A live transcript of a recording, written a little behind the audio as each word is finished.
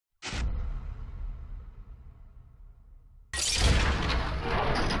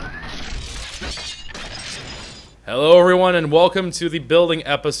Hello everyone and welcome to the building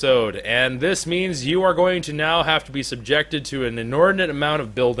episode, and this means you are going to now have to be subjected to an inordinate amount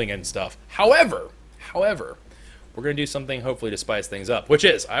of building and stuff. However, we're going to do something hopefully to spice things up, which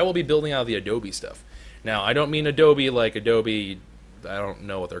is, I will be building out the Adobe stuff. Now, I don't mean Adobe like Adobe, I don't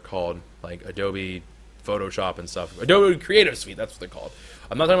know what they're called, like Adobe Photoshop and stuff. Adobe Creative Suite, that's what they're called.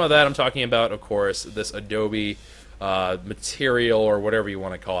 I'm not talking about that, I'm talking about, of course, this Adobe material or whatever you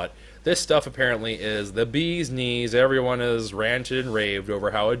want to call it. This stuff apparently is the bee's knees. Everyone is ranted and raved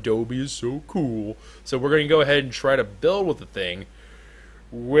over how Adobe is so cool. So we're going to go ahead and try to build with the thing.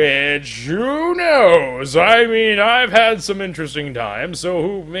 Which, who knows? I mean, I've had some interesting times,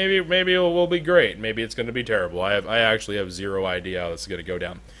 so maybe it will be great. Maybe it's going to be terrible. I actually have zero idea how this is going to go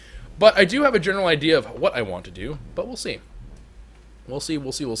down. But I do have a general idea of what I want to do, but we'll see. We'll see.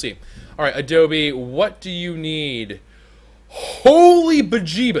 Alright, Adobe, what do you need? Holy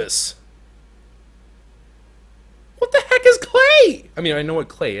bejeebus! What the heck is clay? I mean, I know what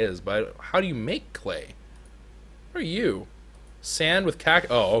clay is, but how do you make clay? What are you? Sand with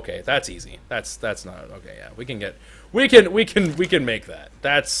oh, okay, that's easy. That's not okay. Yeah, we can make that.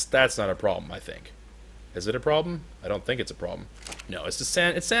 That's not a problem. I think. Is it a problem? I don't think it's a problem. No, it's just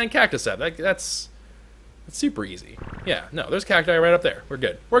sand. It's sand cactus sap. That's super easy. Yeah, no, there's cacti right up there. We're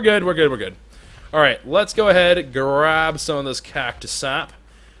good. We're good. Alright, let's go ahead, grab some of this cactus sap,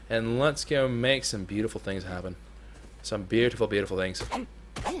 and let's go make some beautiful things happen. Some beautiful things.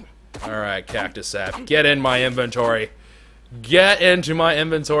 Alright, cactus sap, get in my inventory. Get into my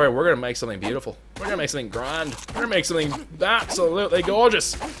inventory. We're going to make something beautiful. We're going to make something grand. We're going to make something absolutely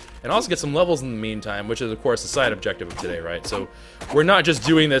gorgeous. And also get some levels in the meantime, which is, of course, the side objective of today, right? So, we're not just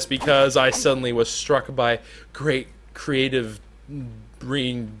doing this because I suddenly was struck by great creative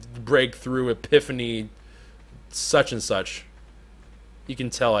breakthrough, epiphany, such and such. You can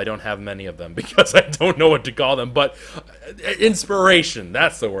tell I don't have many of them because I don't know what to call them, but inspiration,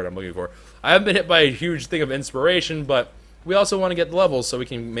 that's the word I'm looking for. I haven't been hit by a huge thing of inspiration, but we also want to get the levels so we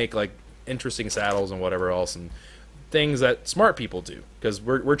can make like interesting saddles and whatever else and things that smart people do, because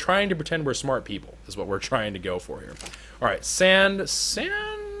we're trying to pretend we're smart people is what we're trying to go for here. Alright, sand,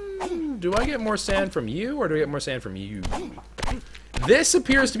 do I get more sand from you or do I get more sand from you? This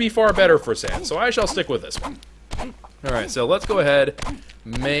appears to be far better for sand, so I shall stick with this one. Alright, so let's go ahead,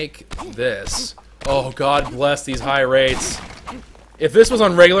 make this. Oh, God bless these high rates. If this was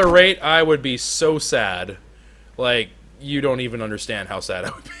on regular rate, I would be so sad. Like, you don't even understand how sad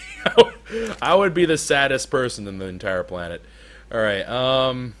I would be. I would be the saddest person in the entire planet. Alright,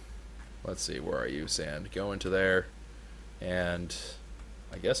 let's see, where are you, sand? Go into there, and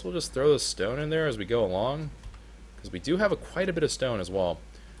I guess we'll just throw the stone in there as we go along. Because we do have quite a bit of stone as well.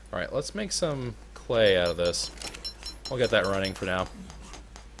 Alright, let's make some clay out of this. We'll get that running for now.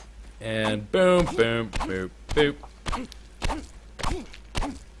 And boom, boom, boop, boop.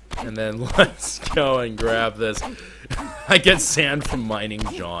 And then let's go and grab this. I get sand from mining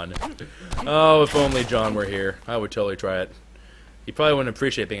John. Oh, if only John were here. I would totally try it. He probably wouldn't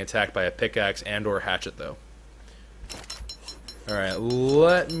appreciate being attacked by a pickaxe and or hatchet, though. Alright,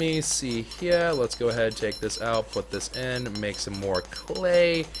 let me see here. Let's go ahead, take this out, put this in, make some more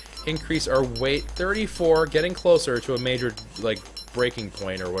clay, increase our weight. 34, getting closer to a major, like, breaking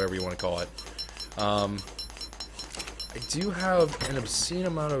point, or whatever you want to call it. I do have an obscene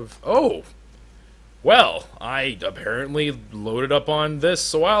amount of... Oh! Well, I apparently loaded up on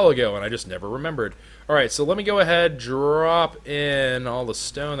this a while ago, and I just never remembered. Alright, so let me go ahead, drop in all the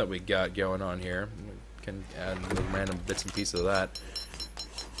stone that we got going on here. Can add random bits and pieces of that.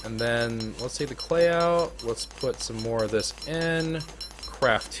 And then let's take the clay out. Let's put some more of this in.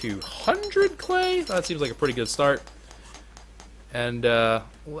 Craft 200 clay. That seems like a pretty good start. And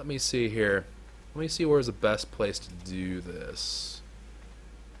let me see here. Let me see where's the best place to do this.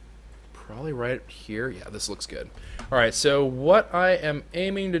 Probably right here. Yeah, this looks good. Alright, so what I am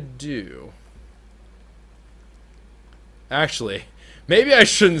aiming to do... Actually... Maybe I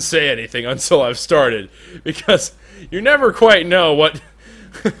shouldn't say anything until I've started, because you never quite know what...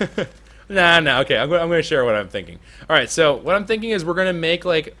 Nah, okay, I'm going to share what I'm thinking. Alright, so what I'm thinking is we're going to make,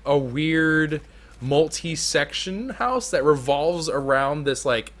 like, a weird multi-section house that revolves around this,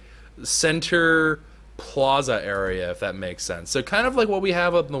 like, center plaza area, if that makes sense. So kind of like what we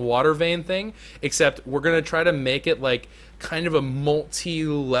have up in the water vein thing, except we're going to try to make it, like, kind of a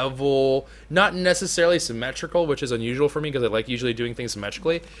multi-level, not necessarily symmetrical, which is unusual for me because I like usually doing things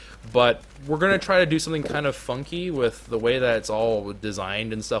symmetrically, but we're going to try to do something kind of funky with the way that it's all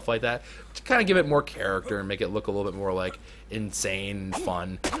designed and stuff like that to kind of give it more character and make it look a little bit more like insane and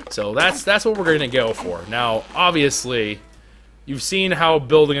fun. So that's what we're going to go for. Now, obviously, you've seen how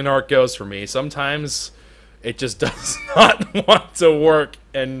building an ARK goes for me. Sometimes It just does not want to work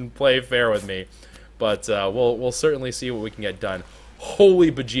and play fair with me. But we'll certainly see what we can get done.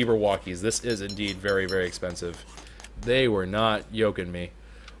 Holy bejeeber walkies. This is indeed very, very expensive. They were not yoking me.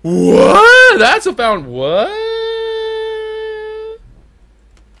 What? That's about what?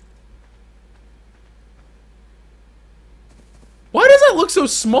 Why does that look so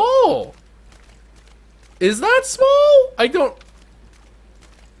small? Is that small? I don't...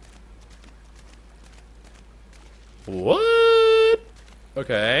 What?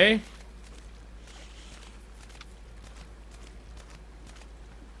 Okay.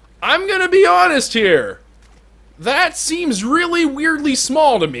 I'm gonna be honest here. That seems really weirdly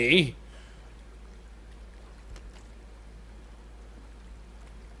small to me.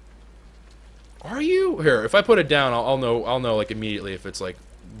 Are you? Here, if I put it down, I'll know like immediately if it's like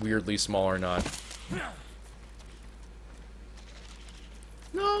weirdly small or not.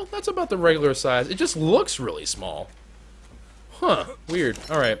 No, that's about the regular size. It just looks really small. Huh, weird.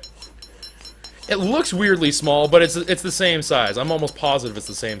 Alright. It looks weirdly small, but it's the same size. I'm almost positive it's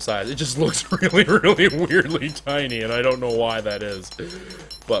the same size. It just looks really, really weirdly tiny, and I don't know why that is.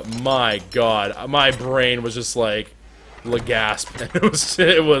 But my god, my brain was just like gasp, and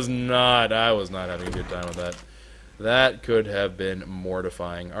it was not. I was not having a good time with that. That could have been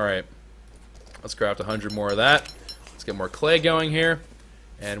mortifying. All right, let's craft 100 more of that. Let's get more clay going here,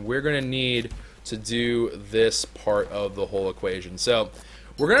 and we're gonna need to do this part of the whole equation. So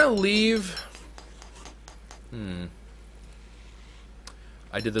we're gonna leave.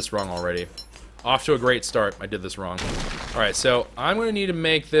 I did this wrong already. Off to a great start. I did this wrong. Alright, so I'm going to need to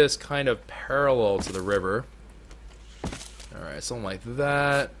make this kind of parallel to the river. Alright, something like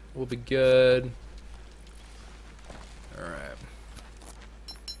that will be good. Alright.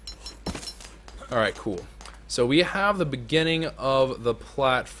 Alright, cool. So we have the beginning of the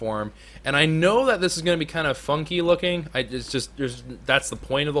platform, and I know that this is going to be kind of funky looking. That's the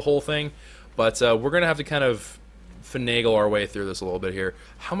point of the whole thing. But we're going to have to kind of finagle our way through this a little bit here.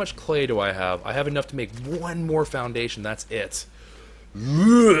 How much clay do I have? I have enough to make one more foundation. That's it.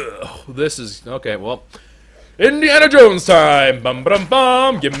 Ugh, this is... Okay, well... Indiana Jones time! Bum bum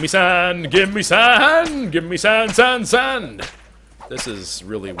bum! Give me sand! Give me sand! Give me sand, sand, sand! This is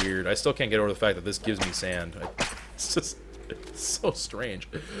really weird. I still can't get over the fact that this gives me sand. It's just... It's so strange.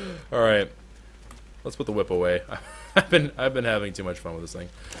 Alright. Let's put the whip away. I've been having too much fun with this thing.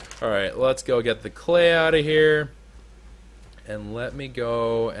 Alright, let's go get the clay out of here. And let me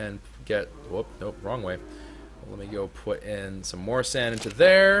go and get... Whoop, nope, wrong way. Let me go put in some more sand into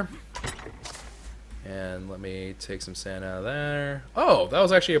there. And let me take some sand out of there. Oh, that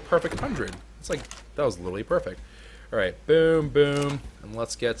was actually a perfect 100. It's like, that was literally perfect. Alright, boom, boom. And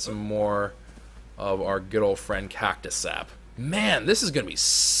let's get some more of our good old friend cactus sap. Man, this is going to be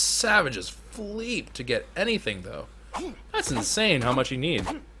savage as fleep to get anything, though. That's insane how much you need.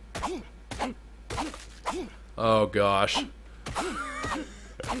 Oh, gosh.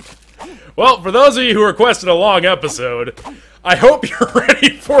 Well, for those of you who requested a long episode, I hope you're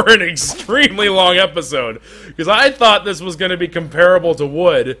ready for an extremely long episode, because I thought this was going to be comparable to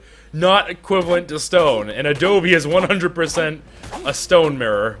wood, not equivalent to stone, and Adobe is 100% a stone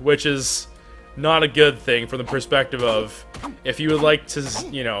mirror, which is not a good thing from the perspective of if you would like to,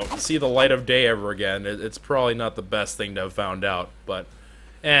 you know, see the light of day ever again. It's probably not the best thing to have found out, but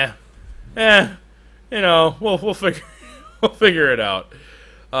you know, we'll figure it out.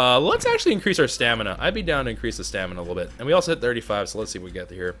 Let's actually increase our stamina. I'd be down to increase the stamina a little bit. And we also hit 35, so let's see what we get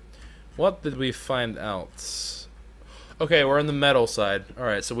here. What did we find out? Okay, we're on the metal side.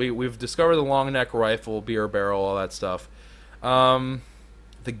 Alright, so we've discovered the long neck rifle, beer barrel, all that stuff.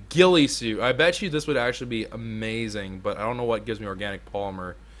 The ghillie suit. I bet you this would actually be amazing, but I don't know what gives me organic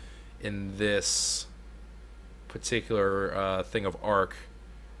polymer in this particular thing of ARK.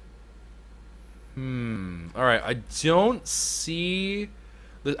 Alright, I don't see...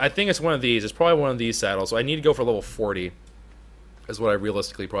 I think it's one of these. It's probably one of these saddles, so I need to go for level 40. Is what I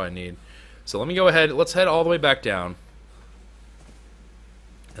realistically probably need. So let me go ahead. Let's head all the way back down.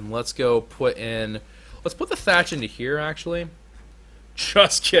 And let's go put in... Let's put the thatch into here, actually.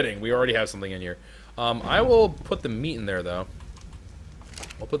 Just kidding. We already have something in here. I will put the meat in there, though.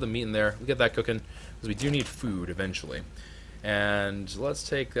 I'll put the meat in there. We'll get that cooking, because we do need food eventually. And let's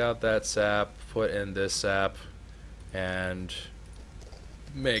take out that sap, put in this sap, and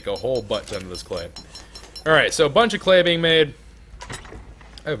make a whole butt ton of this clay. Alright, so a bunch of clay being made.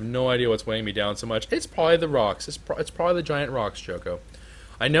 I have no idea what's weighing me down so much. It's probably the rocks. It's probably the giant rocks, Choco.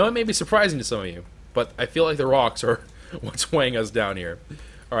 I know it may be surprising to some of you, but I feel like the rocks are what's weighing us down here.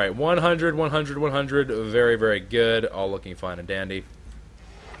 Alright, 100, 100, 100. Very, very good. All looking fine and dandy.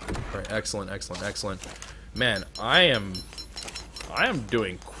 Alright, excellent, excellent, excellent. Man, I am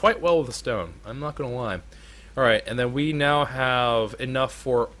doing quite well with the stone. I'm not gonna lie. Alright, and then we now have enough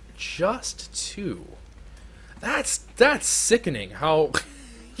for just 2. That's sickening how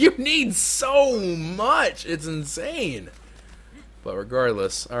you need so much. It's insane. But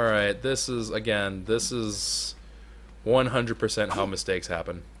regardless, alright, this is 100% how mistakes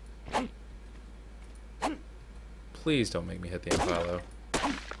happen. Please don't make me hit the Empilo.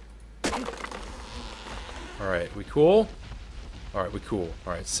 Alright, we cool? Alright, we cool.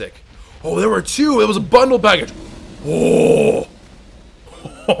 Alright, sick. Oh, there were 2! It was a bundle package! Oh!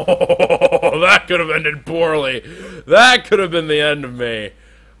 Oh, that could have ended poorly. That could have been the end of me.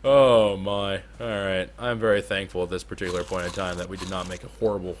 Oh my. Alright, I'm very thankful at this particular point in time that we did not make a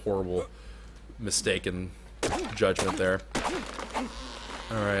horrible, horrible mistaken judgment there.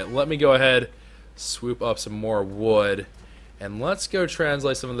 Alright, let me go ahead, swoop up some more wood, and let's go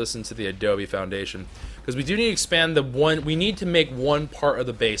translate some of this into the Adobe Foundation. Because we do need to expand we need to make one part of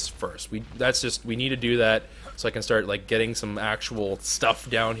the base first. We need to do that so I can start like getting some actual stuff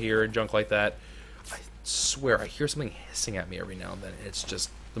down here and junk like that. I swear, I hear something hissing at me every now and then. It's just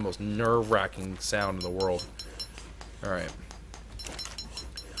the most nerve-wracking sound in the world. Alright.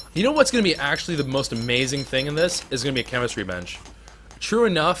 You know what's going to be actually the most amazing thing in this? Is going to be a chemistry bench. True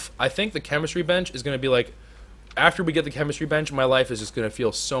enough, I think the chemistry bench is going to be like, after we get the chemistry bench, my life is just going to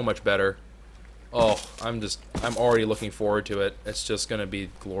feel so much better. Oh, I'm already looking forward to it. It's just going to be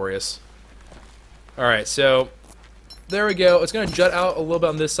glorious. Alright, so there we go. It's going to jut out a little bit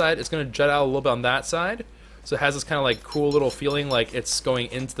on this side. It's going to jut out a little bit on that side. So it has this kind of like cool little feeling like it's going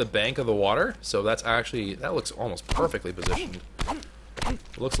into the bank of the water. So that's actually, that looks almost perfectly positioned.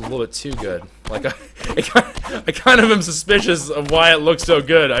 It looks a little bit too good. Like I kind of am suspicious of why it looks so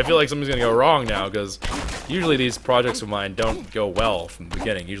good. I feel like something's going to go wrong now because usually these projects of mine don't go well from the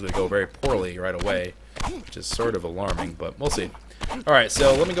beginning. Usually they go very poorly right away, which is sort of alarming, but we'll see. Alright,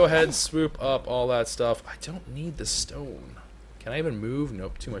 so let me go ahead and swoop up all that stuff. I don't need the stone. Can I even move?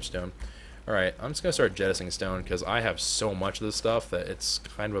 Nope, too much stone. Alright, I'm just going to start jettisoning stone because I have so much of this stuff that it's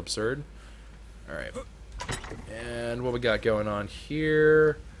kind of absurd. Alright. And what we got going on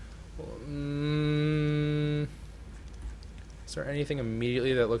here? Is there anything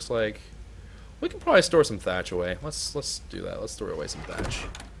immediately that looks like... We can probably store some thatch away. Let's do that. Let's store away some thatch.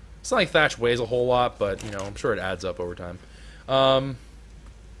 It's not like thatch weighs a whole lot, but, you know, I'm sure it adds up over time.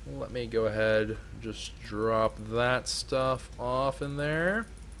 Let me go ahead, just drop that stuff off in there.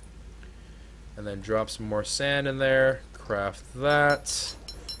 And then drop some more sand in there. Craft that.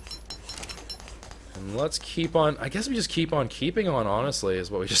 And let's keep on... I guess we just keep on keeping on, honestly,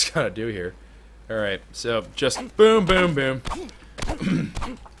 is what we just gotta do here. Alright, so just boom, boom, boom.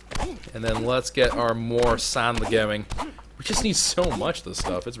 And then let's get our more sand going. We just need so much of this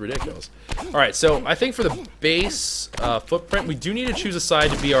stuff. It's ridiculous. Alright, so I think for the base footprint, we do need to choose a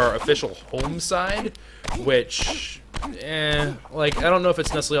side to be our official home side, which, like, I don't know if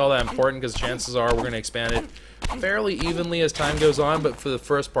it's necessarily all that important, because chances are we're going to expand it fairly evenly as time goes on, but for the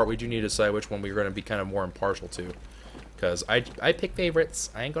first part, we do need to decide which one we're going to be kind of more impartial to. Because I pick favorites.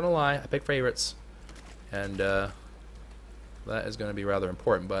 I ain't going to lie. I pick favorites. And, that is going to be rather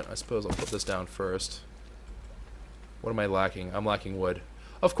important, but I suppose I'll put this down first. What am I lacking? I'm lacking wood.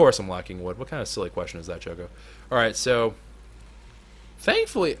 Of course I'm lacking wood. What kind of silly question is that, Choco? Alright, so...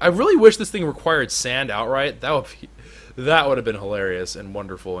 Thankfully, I really wish this thing required sand outright. That would have been hilarious and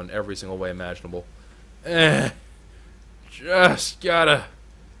wonderful in every single way imaginable. Just gotta...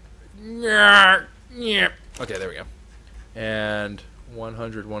 Okay, there we go. And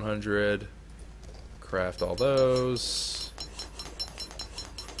 100, 100. Craft all those.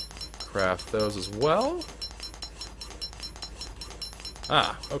 Craft those as well.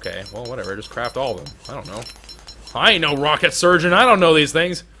 Ah, okay. Well, whatever. Just craft all of them. I don't know. I ain't no rocket surgeon. I don't know these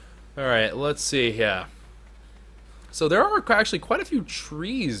things. Alright, let's see. Yeah. So there are actually quite a few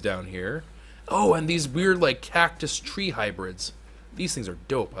trees down here. Oh, and these weird, like, cactus tree hybrids. These things are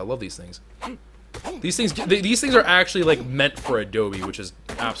dope. I love these things. These things are actually, like, meant for Adobe, which is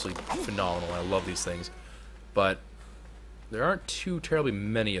absolutely phenomenal. I love these things. But there aren't too terribly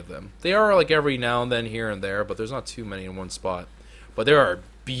many of them. They are, like, every now and then here and there, but there's not too many in one spot. But there are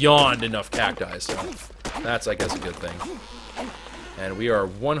beyond enough cacti, so that's, I guess, a good thing. And we are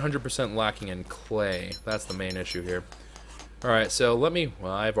 100% lacking in clay. That's the main issue here. Alright, so let me...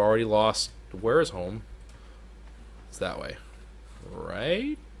 Well, I've already lost... Where's home? It's that way.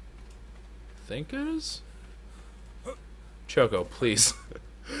 Right? I think it is? Choco, please.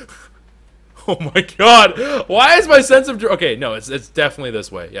 Oh my god! Why is my sense of... Okay, no, it's definitely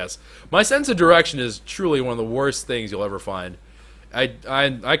this way, yes. My sense of direction is truly one of the worst things you'll ever find.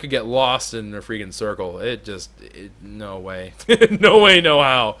 I could get lost in a freaking circle. No way. No way, no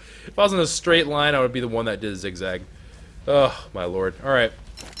how. If I was in a straight line, I would be the one that did zigzag. Oh, my lord. Alright.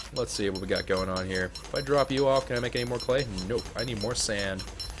 Let's see what we got going on here. If I drop you off, can I make any more clay? Nope. I need more sand.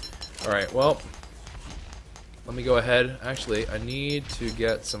 Alright, well. Let me go ahead. Actually, I need to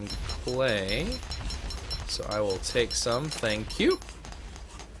get some clay. So I will take some. Thank you.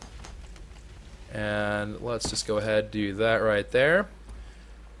 And let's just go ahead and do that right there.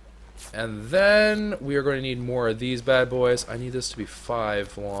 And then we are going to need more of these bad boys. I need this to be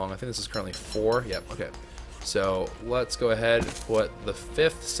 5 long. I think this is currently 4. Yep, okay. So let's go ahead and put the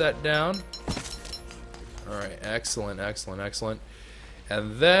 5th set down. Alright, excellent, excellent, excellent.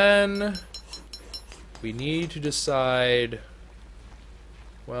 And then we need to decide...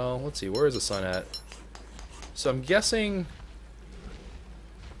 Well, let's see, where is the sun at? So I'm guessing...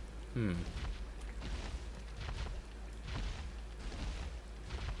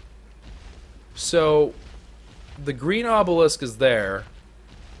 So, the green obelisk is there,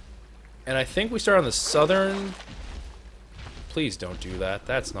 and I think we start on the southern... Please don't do that.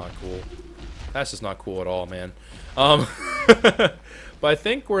 That's not cool. That's just not cool at all, man. But I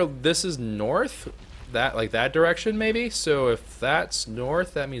think this is north, like that direction maybe. So if that's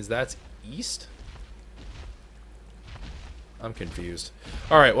north, that means that's east. I'm confused.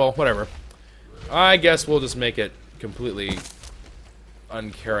 All right, well, whatever. I guess we'll just make it completely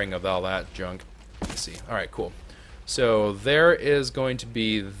uncaring of all that junk. Let's see. All right, cool. So there is going to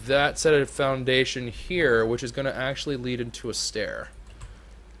be that set of foundation here, which is going to actually lead into a stair.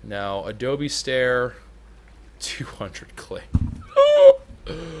 Now, adobe stair, 200 clay.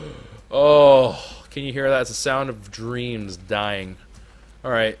 Oh, can you hear that? It's the sound of dreams dying.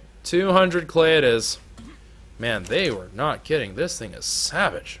 All right, 200 clay it is. Man, they were not kidding. This thing is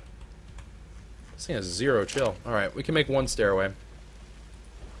savage. This thing has 0 chill. All right, we can make 1 stairway.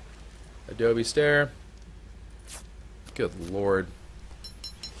 Adobe stair. Good lord.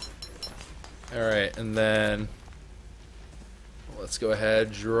 Alright, and then let's go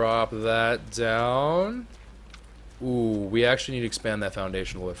ahead, drop that down. Ooh, we actually need to expand that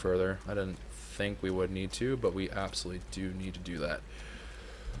foundation a little bit further. I didn't think we would need to, but we absolutely do need to do that.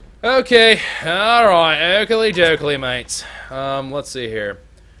 Okay, alright, oakley dokley, mates. Let's see here.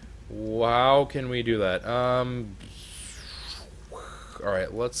 How can we do that?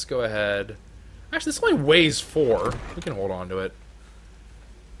 Alright, let's go ahead. Actually, this only weighs 4. We can hold on to it.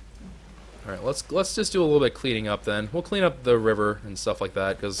 Alright, let's just do a little bit of cleaning up then. We'll clean up the river and stuff like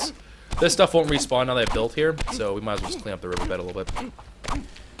that, because this stuff won't respawn now that I've built here, so we might as well just clean up the riverbed a little bit.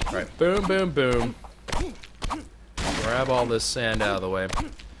 Alright, boom, boom, boom. Grab all this sand out of the way.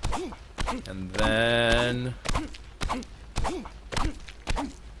 And then...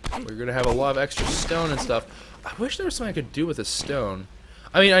 we're going to have a lot of extra stone and stuff. I wish there was something I could do with this stone.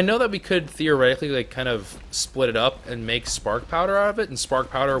 I mean, I know that we could theoretically like kind of split it up and make spark powder out of it, and spark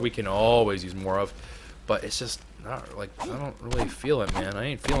powder we can always use more of, but it's just not like, I don't really feel it, man. I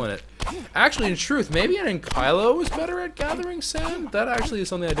ain't feeling it. Actually, in truth, maybe an Kylo was better at gathering sand. That actually is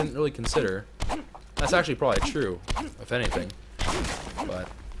something I didn't really consider. That's actually probably true, if anything. But,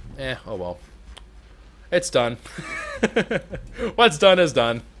 oh well. It's done. What's done is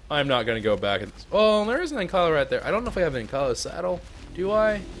done. I'm not gonna go back. Oh, there is an Kylo right there. I don't know if I have an Kylo saddle. Do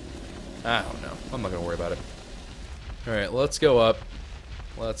I? I don't know. I'm not gonna worry about it. Alright, let's go up.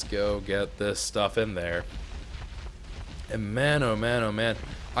 Let's go get this stuff in there. And man, oh man, oh man.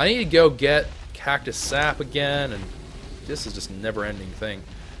 I need to go get cactus sap again, and this is just a never-ending thing.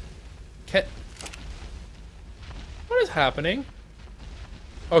 What is happening?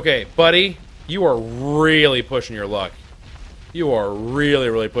 Okay, buddy, you are really pushing your luck. You are really,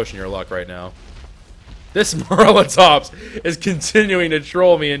 really pushing your luck right now. This Morelatops is continuing to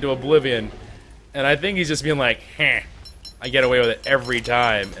troll me into oblivion, and I think he's just being like, "Heh, I get away with it every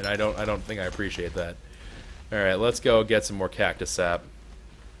time," and I don't think I appreciate that. All right, let's go get some more cactus sap.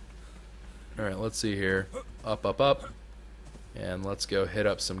 All right, let's see here, up, up, up, and let's go hit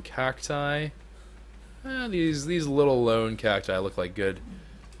up some cacti. These little lone cacti look like good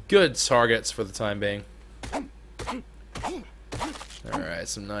targets for the time being. Alright,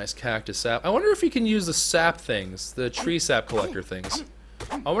 some nice cactus sap. I wonder if you can use the sap things, the tree sap collector things.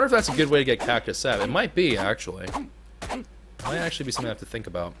 I wonder if that's a good way to get cactus sap. It might be, actually. It might actually be something I have to think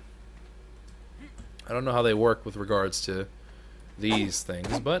about. I don't know how they work with regards to these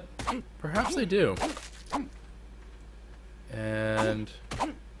things, but perhaps they do. And...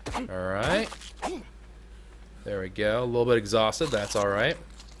 alright. There we go. A little bit exhausted. That's alright.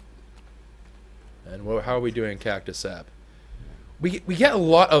 And how are we doing cactus sap? We get a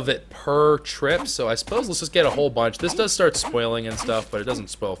lot of it per trip, so I suppose let's just get a whole bunch. This does start spoiling and stuff, but it doesn't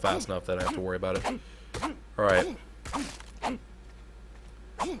spoil fast enough that I have to worry about it. Alright.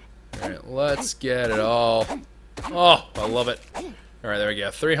 Alright, let's get it all. Oh, I love it. Alright, there we go.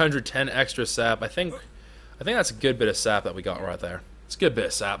 310 extra sap. I think that's a good bit of sap that we got right there. It's a good bit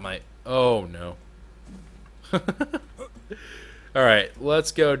of sap, mate. Oh, no. Alright,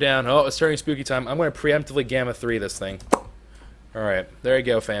 let's go down. Oh, it's turning spooky time. I'm going to preemptively Gamma 3 this thing. Alright, there you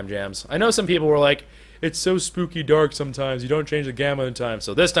go, fam jams. I know some people were like, it's so spooky dark sometimes, you don't change the gamma in time.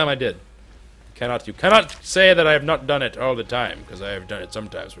 You cannot say that I have not done it all the time, because I have done it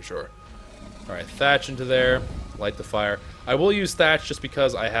sometimes for sure. Alright, thatch into there, light the fire. I will use thatch just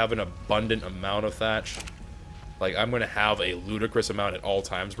because I have an abundant amount of thatch. Like, I'm going to have a ludicrous amount at all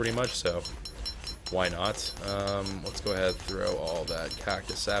times pretty much, so why not? Let's go ahead and throw all that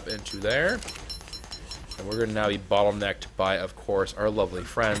cactus sap into there. And we're going to now be bottlenecked by, of course, our lovely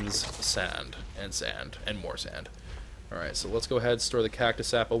friends, sand, and more sand. Alright, so let's go ahead and store the cactus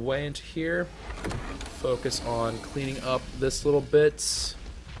sap away into here. Focus on cleaning up this little bit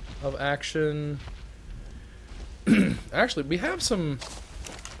of action. Actually, we have some...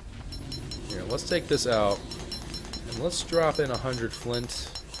 Here, let's take this out. And let's drop in 100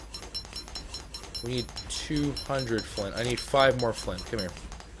 flint. We need 200 flint. I need 5 more flint. Come here.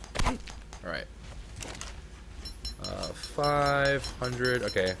 Alright. 500,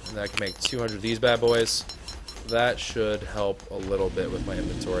 okay, and I can make 200 of these bad boys. That should help a little bit with my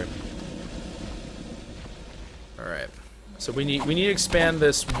inventory. Alright, so we need to expand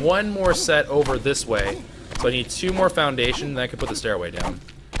this one more set over this way. So I need 2 more foundation, and I can put the stairway down.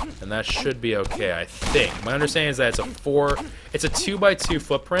 And that should be okay, I think. My understanding is that it's a 2x2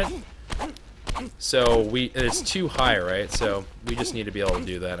 footprint. So it's too high, right? So we just need to be able to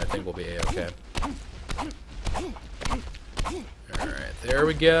do that, and I think we'll be okay. Alright, there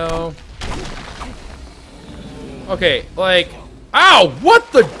we go. Okay, like... Ow!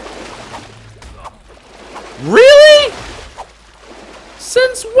 What the... Really?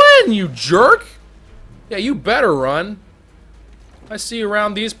 Since when, you jerk? Yeah, you better run. I see you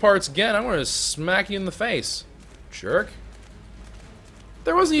around these parts again, I'm gonna smack you in the face. Jerk.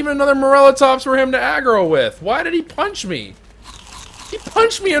 There wasn't even another Morellatops for him to aggro with. Why did he punch me? He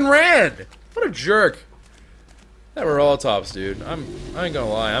punched me and ran! What a jerk. That Morellatops, dude. I ain't gonna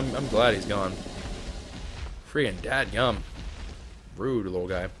lie, I'm glad he's gone. Freaking dadgum. Rude little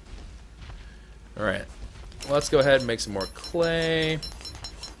guy. Alright. Let's go ahead and make some more clay.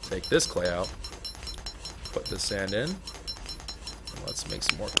 Take this clay out. Put this sand in. Let's make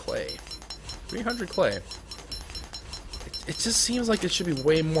some more clay. 300 clay. It just seems like it should be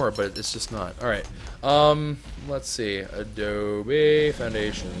way more, but it's just not. Alright. Let's see. Adobe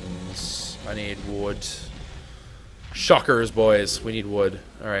foundations. I need wood. Shockers, boys. We need wood.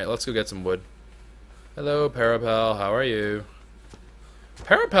 Alright, let's go get some wood. Hello, Parapal. How are you?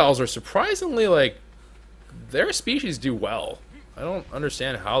 Parapals are surprisingly, like, their species do well. I don't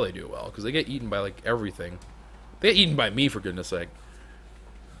understand how they do well, because they get eaten by, like, everything. They get eaten by me, for goodness sake.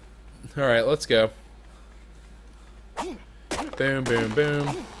 Alright, let's go. Boom, boom,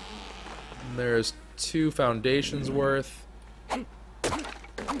 boom. There's 2 foundations worth.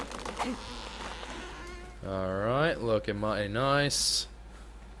 Alright, looking mighty nice.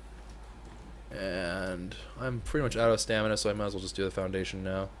 And I'm pretty much out of stamina, so I might as well just do the foundation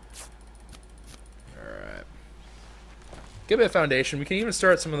now. Alright. Good bit of foundation. We can even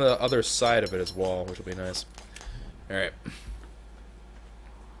start some of the other side of it as well, which will be nice. Alright.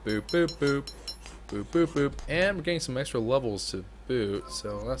 Boop, boop, boop. Boop, boop, boop. And we're getting some extra levels to boot,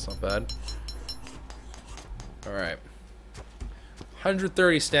 so that's not bad. Alright.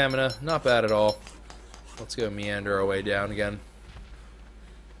 130 stamina. Not bad at all. Let's go meander our way down again.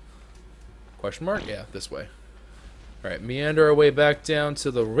 Question mark? Yeah, this way. Alright, meander our way back down to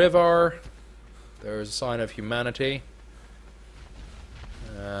the river. There's a sign of humanity.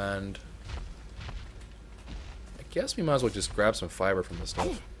 And I guess we might as well just grab some fiber from this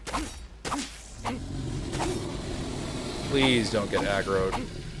stuff. Please don't get aggroed.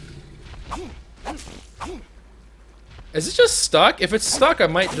 Is it just stuck? If it's stuck, I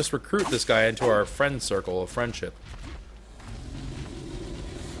might just recruit this guy into our friend circle of friendship.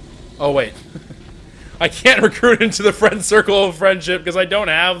 Oh, wait. I can't recruit into the friend circle of friendship because I don't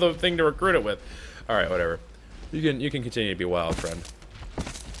have the thing to recruit it with. Alright, whatever. You can continue to be wild, friend.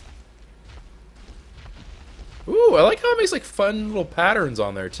 Ooh, I like how it makes like fun little patterns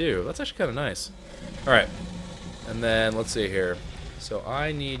on there too. That's actually kind of nice. Alright. And then, let's see here. So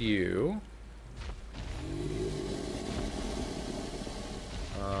I need you...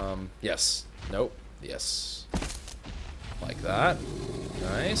 yes. Nope. Yes. Like like that.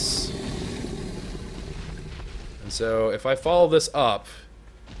 Nice. And so if I follow this up,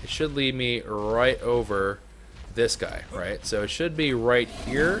 it should lead me right over this guy, right? So it should be right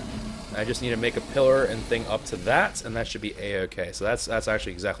here. I just need to make a pillar and thing up to that, and that should be a-okay. So that's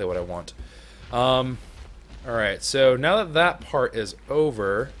actually exactly what I want. Alright, so now that that part is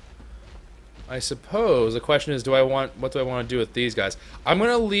over, I suppose the question is, what do I want to do with these guys? I'm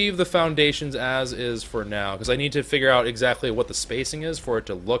going to leave the foundations as is for now, because I need to figure out exactly what the spacing is for it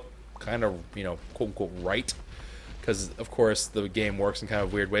to look kind of, you know, quote-unquote right. Because, of course, the game works in kind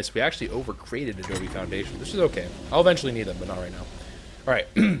of weird ways. So we actually over-created Adobe Foundation, which is okay. I'll eventually need them, but not right now. Alright,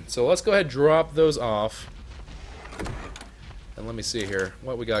 so let's go ahead and drop those off. And let me see here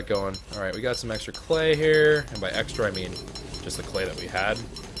what we got going. Alright, we got some extra clay here. And by extra, I mean just the clay that we had.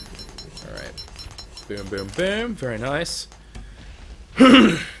 Alright. Boom, boom, boom. Very nice.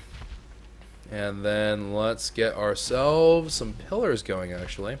 And then let's get ourselves some pillars going,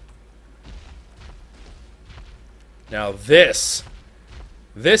 actually. Now this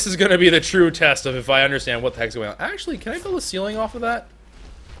is going to be the true test of if I understand what the heck's going on. Actually, can I build a ceiling off of that?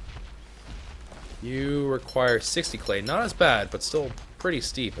 You require 60 clay. Not as bad, but still pretty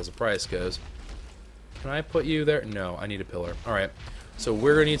steep as the price goes. Can I put you there? No, I need a pillar. Alright, so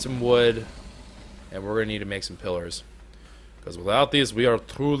we're going to need some wood, and we're going to need to make some pillars. Because without these, we are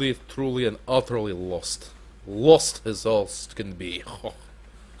truly, truly, and utterly lost. Lost as all can be.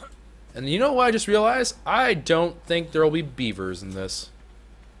 And you know what I just realized? I don't think there will be beavers in this.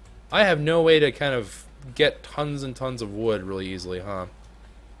 I have no way to kind of get tons and tons of wood really easily, huh?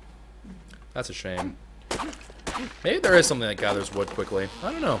 That's a shame. Maybe there is something that gathers wood quickly.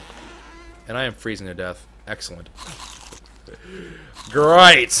 I don't know. And I am freezing to death. Excellent.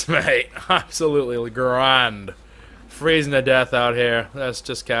 Great, mate. Absolutely grand. Freezing to death out here. That's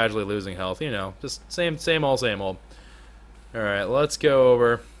just casually losing health. You know, just same old, same old. Alright, let's go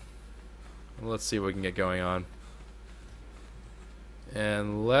over. Let's see what we can get going on.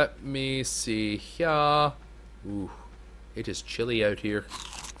 And let me see here. Ooh, it is chilly out here.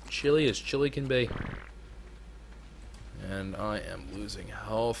 Chilly as chilly can be. And I am losing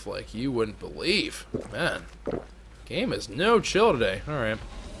health like you wouldn't believe. Man, game is no chill today. Alright.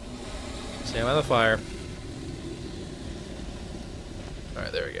 Stand by the fire.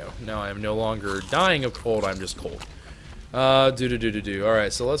 Alright, there we go. Now I am no longer dying of cold, I'm just cold.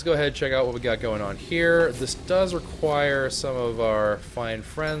 Alright, so let's go ahead and check out what we got going on here. This does require some of our fine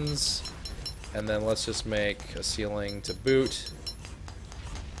friends. And then let's just make a ceiling to boot.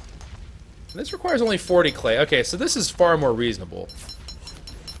 And this requires only 40 clay. Okay, so this is far more reasonable.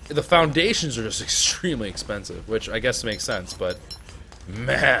 The foundations are just extremely expensive, which I guess makes sense, but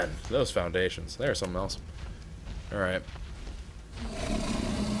man, those foundations, they're something else. Alright.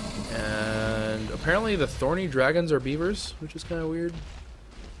 And apparently the thorny dragons are beavers, which is kind of weird.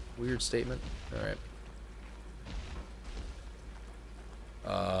 Weird statement. Alright.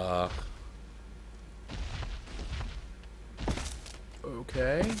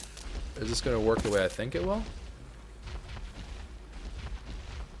 Okay. Is this going to work the way I think it will?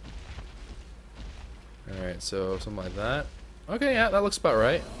 Alright, so something like that. Okay, yeah, that looks about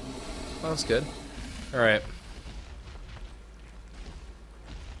right. That's good. Alright.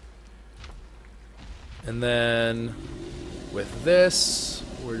 And then with this,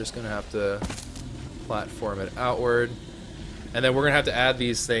 we're just going to have to platform it outward. And then we're going to have to add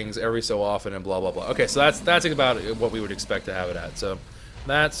these things every so often and blah, blah, blah. Okay, so that's about what we would expect to have it at. So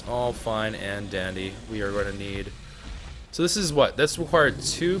that's all fine and dandy. We are going to need... So this is what? This required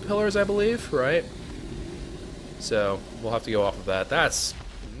 2 pillars, I believe, right? So we'll have to go off of that. That's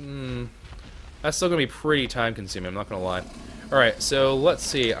still going to be pretty time-consuming, I'm not going to lie. Alright, so let's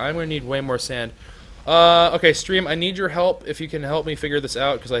see. I'm going to need way more sand. Okay, stream, I need your help if you can help me figure this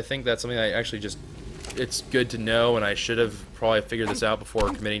out, because I think that's something I actually just... It's good to know, and I should have probably figured this out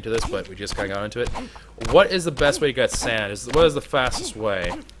before committing to this, but we just kind of got into it. What is the best way to get sand? What is the fastest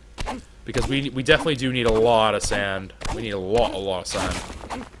way? Because we definitely do need a lot of sand. We need a lot of sand.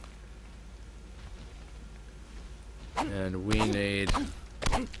 And we need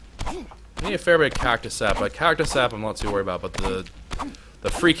a fair bit of cactus sap. But cactus sap I'm not too worried about, but the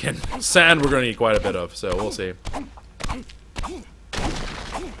freaking sand we're going to need quite a bit of, so we'll see.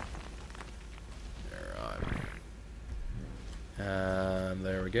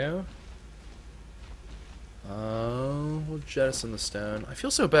 There we go. We'll jettison the stone. I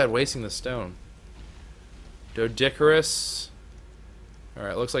feel so bad wasting the stone. Doedicarus.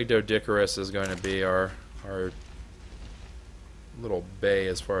 Alright, looks like Doedicarus is going to be our little bay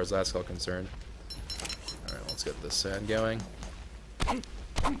as far as that's all concerned. Alright, let's get this sand going.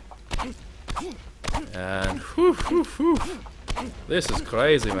 And whew, whew, whew. This is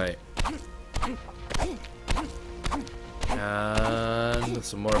crazy, mate. And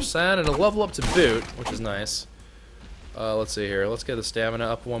some more sand and a level up to boot, which is nice. Let's see here. Let's get the stamina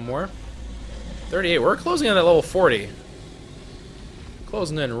up one more. 38. We're closing in at level 40.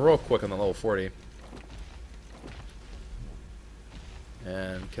 Closing in real quick on the level 40.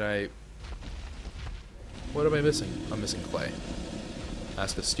 And can I... What am I missing? I'm missing clay.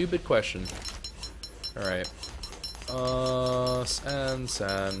 Ask a stupid question. Alright.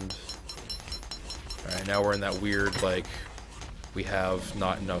 Sand. Alright, now we're in that weird, like, we have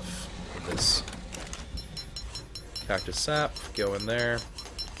not enough of this. Cactus sap, go in there.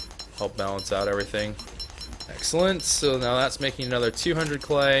 Help balance out everything. Excellent. So now that's making another 200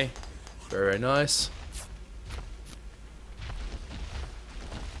 clay. Very nice.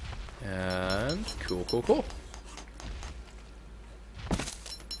 And cool, cool, cool.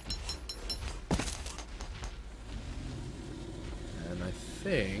 And I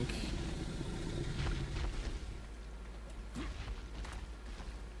think...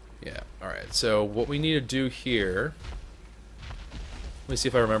 Yeah, alright. So what we need to do here... Let me see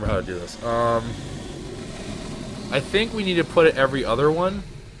if I remember how to do this. I think we need to put it every other one,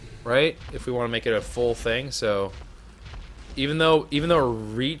 right? If we want to make it a full thing. So even though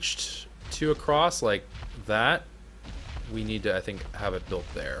it reached 2 across like that, we need to, I think, have it built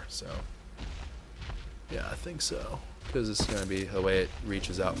there. So yeah, I think so, because it's going to be the way it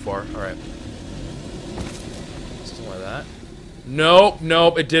reaches out far. All right, something like that. Nope,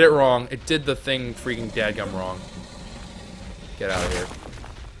 nope, it did it wrong. It did the thing freaking dadgum wrong. Get out of here.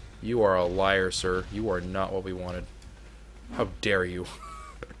 You are a liar, sir. You are not what we wanted. How dare you?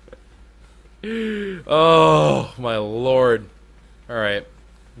 Oh, my lord. Alright.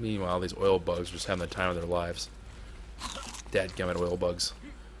 Meanwhile, these oil bugs are just having the time of their lives. Dadgummit oil bugs.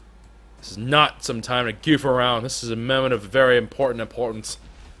 This is not some time to goof around. This is a moment of very important importance.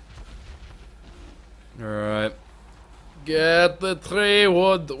 Alright. Get the tree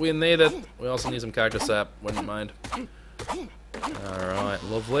wood. We need it. We also need some cactus sap. Wouldn't mind. Alright,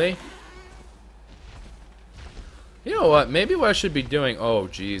 lovely. You know what? Maybe what I should be doing... Oh,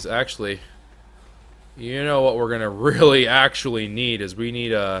 geez. Actually, you know what we're going to really actually need is we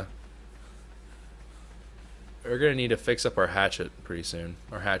need a... We're going to need to fix up our hatchet pretty soon.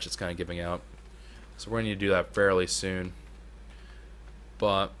 Our hatchet's kind of giving out. So we're going to need to do that fairly soon.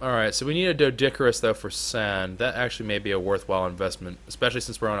 But, alright, so we need a Doedicurus, though, for sand. That actually may be a worthwhile investment, especially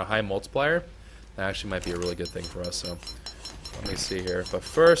since we're on a high multiplier. That actually might be a really good thing for us, so... Let me see here. But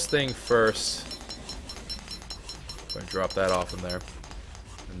first thing first... I'm going to drop that off in there.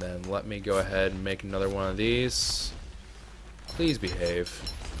 And then let me go ahead and make another one of these. Please behave.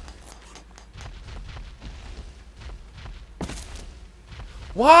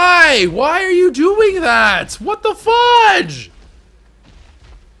 Why? Why are you doing that? What the fudge?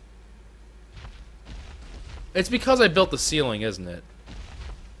 It's because I built the ceiling, isn't it?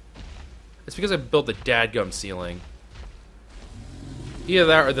 It's because I built the dadgum ceiling. Either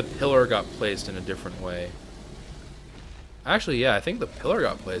that or the pillar got placed in a different way. Actually, yeah, I think the pillar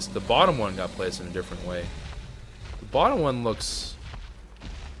got placed. The bottom one got placed in a different way. The bottom one looks...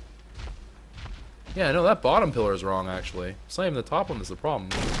 Yeah, no, that bottom pillar is wrong, actually. It's not even the top one that's the problem.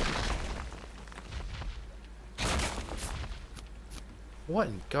 What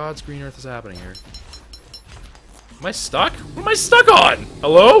in God's green earth is happening here? Am I stuck? What am I stuck on?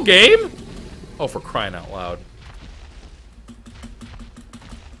 Hello, game? Oh, for crying out loud.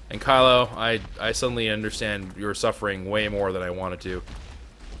 And Kylo, I suddenly understand you're suffering way more than I wanted to.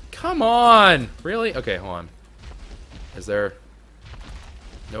 Come on! Really? Okay, hold on. Is there...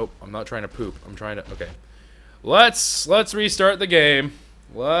 Nope, I'm not trying to poop. I'm trying to... Okay. Let's restart the game.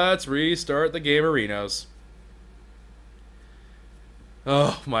 Let's restart the game arenas.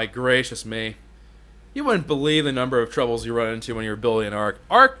 Oh, my gracious me. You wouldn't believe the number of troubles you run into when you're building an ARK.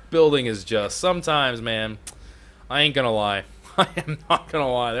 ARK building is just... Sometimes, man, I ain't gonna lie. I am not gonna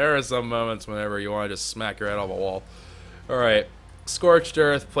lie. There are some moments whenever you want to just smack your head off a wall. Alright. Scorched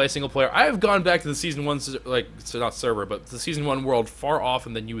Earth, play single player. I have gone back to the Season 1, like, so not server, but the Season 1 world far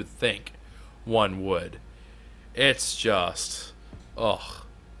often than you would think one would. It's just... Ugh.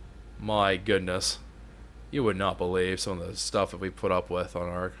 My goodness. You would not believe some of the stuff that we put up with on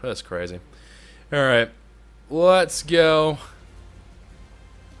ARK. That's crazy. Alright. Let's go.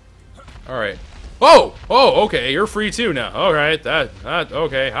 Alright. Oh! Oh, okay, you're free too now. Alright,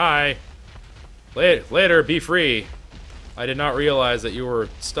 okay, hi. Later, be free. I did not realize that you were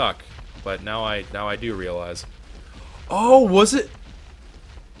stuck, but now I do realize. Oh, was it?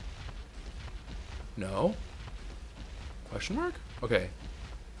 No? Question mark? Okay.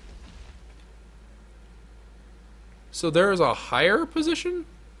 So there is a higher position?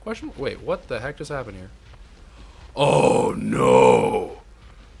 Question? Wait, what the heck just happened here? Oh no!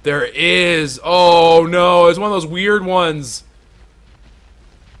 There is! Oh no! It's one of those weird ones!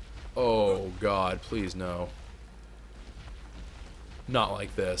 Oh god, please no. Not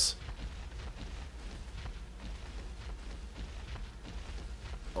like this.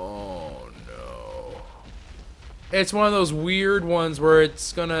 Oh no. It's one of those weird ones where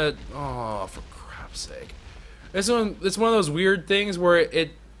it's gonna... Oh, for crap's sake. It's one of those weird things where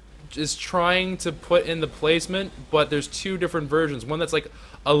it is trying to put in the placement, but there's two different versions. One that's like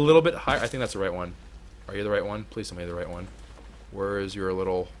a little bit higher. I think that's the right one. Are you the right one? Please tell me you're the right one. Where is your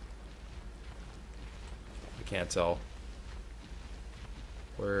little... I can't tell.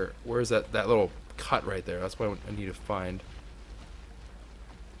 Where is that little cut right there? That's what I need to find.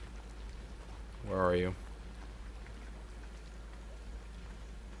 Where are you?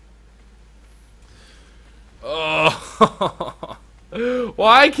 Oh,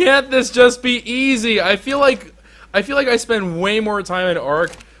 why can't this just be easy? I feel like I spend way more time in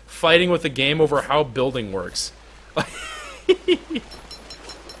ARK fighting with the game over how building works.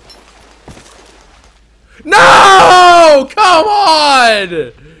 No! Come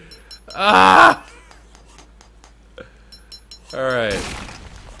on! Ah! Alright.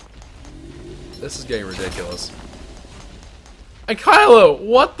 This is getting ridiculous. And Kylo,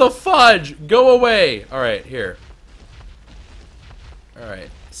 what the fudge? Go away! Alright, here. Alright,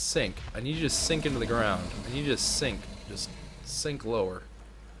 sink. I need you to sink into the ground. I need you to sink. Just sink lower.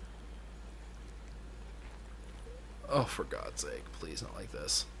 Oh, for God's sake. Please, not like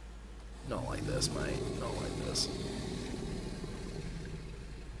this. Not like this, mate. Not like this.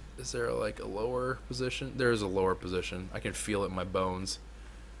 Is there like a lower position? There is a lower position. I can feel it in my bones.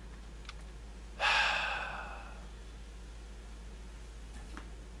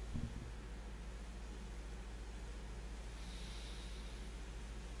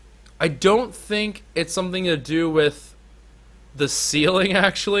 I don't think it's something to do with the ceiling,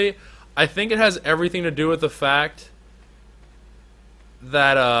 actually. I think it has everything to do with the fact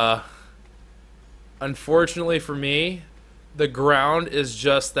that, unfortunately for me, the ground is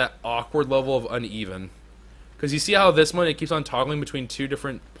just that awkward level of uneven. Because you see how this one, it keeps on toggling between two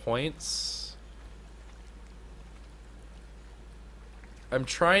different points? I'm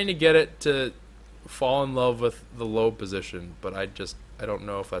trying to get it to fall in love with the low position, but I don't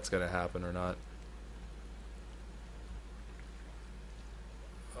know if that's going to happen or not.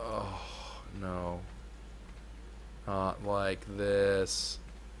 Oh, no. Not like this.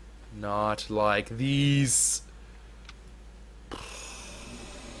 Not like these.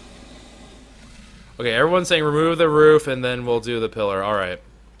 Okay, everyone's saying remove the roof and then we'll do the pillar. Alright.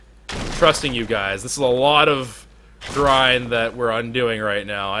 Trusting you guys. This is a lot of grind that we're undoing right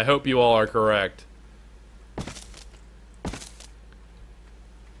now. I hope you all are correct.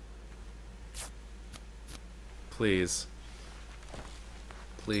 Please.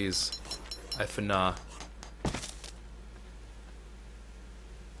 Please. I finna.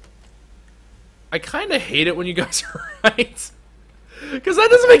 I kinda hate it when you guys are right. Because that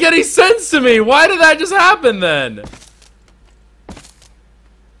doesn't make any sense to me. Why did that just happen then?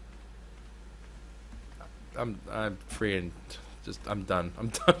 I'm free and just I'm done. I'm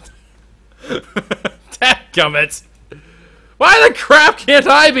done. Dadgummit. Why the crap can't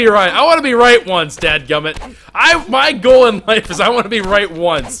I be right? I want to be right once, dadgummit. My goal in life is I want to be right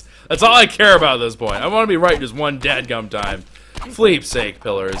once. That's all I care about at this point. I want to be right just one dadgum time. Fleep's sake,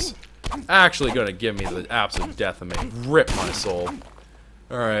 pillars. Actually gonna give me the absolute death of me. Rip my soul.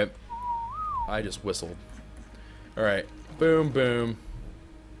 Alright. I just whistled. Alright. Boom, boom.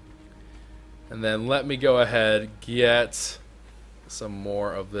 And then let me go ahead, get some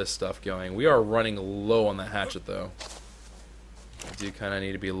more of this stuff going. We are running low on the hatchet, though. I do kind of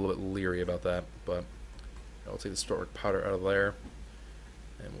need to be a little bit leery about that, but I'll take the stored powder out of there.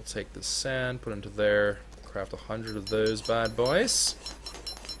 And we'll take the sand, put it into there, craft 100 of those bad boys.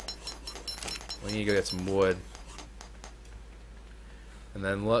 We need to go get some wood. And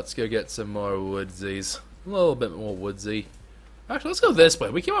then let's go get some more woodsies. A little bit more woodsy. Actually, let's go this way.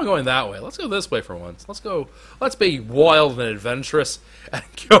 We keep on going that way. Let's go this way for once. Let's be wild and adventurous and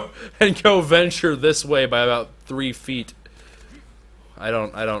go venture this way by about 3 feet. I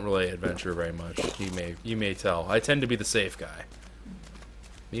don't really adventure very much. You may tell. I tend to be the safe guy.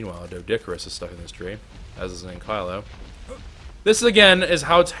 Meanwhile, Dodicarus is stuck in this tree, as is Kylo. This again is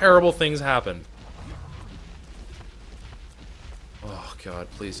how terrible things happen. Oh god,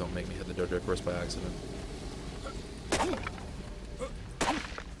 please don't make me hit the Dodicarus by accident.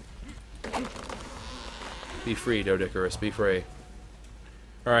 Be free, Dodicarus, be free.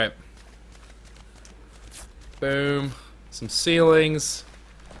 Alright. Boom. Some ceilings.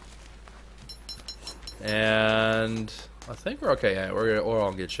 And I think we're okay. Yeah, we're all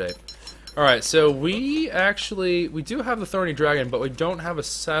in good shape. Alright, so we do have the Thorny Dragon, but we don't have a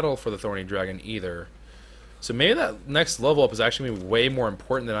saddle for the Thorny Dragon either. So maybe that next level up is actually way more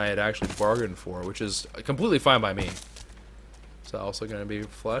important than I had actually bargained for, which is completely fine by me. Is that also going to be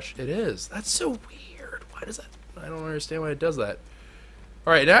flesh? It is. That's so weird. Why does that? I don't understand why it does that.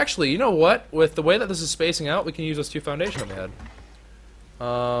 Alright, actually, you know what? With the way that this is spacing out, we can use those 2 foundation that we had.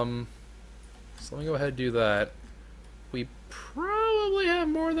 So let me go ahead and do that. We probably have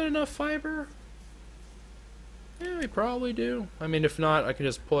more than enough fiber. Yeah, we probably do. I mean, if not, I can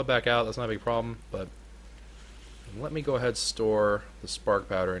just pull it back out. That's not a big problem. But let me go ahead and store the spark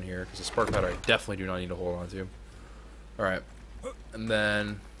powder in here, because the spark powder I definitely do not need to hold on to. Alright. And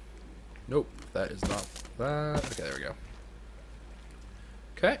then... Nope, that is not that. Okay, there we go.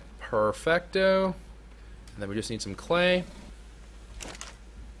 Okay, perfecto. And then we just need some clay.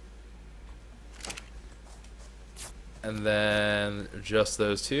 And then just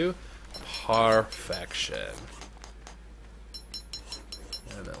those 2. Perfection.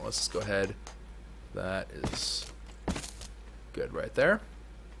 And then let's just go ahead. That is good right there.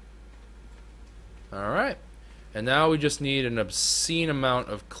 Alright. And now we just need an obscene amount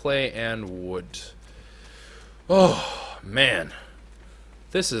of clay and wood. Oh, man.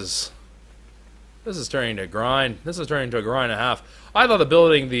 This is turning into a grind. This is turning into a grind and a half. I thought the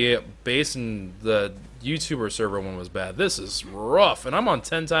building the base and the YouTuber server one was bad. This is rough, and I'm on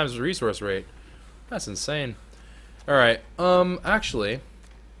 10 times the resource rate. That's insane. Alright, actually.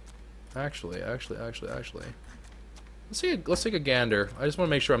 Let's take a gander. I just want to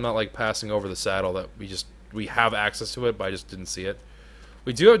make sure I'm not like passing over the saddle that we have access to it, but I just didn't see it.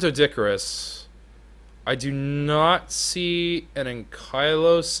 We do have Dodicarus. I do not see an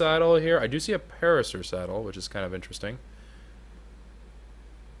Ankylo saddle here. I do see a Parasaur saddle, which is kind of interesting.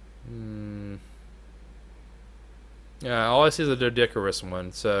 Yeah, all I see is a Dodicarus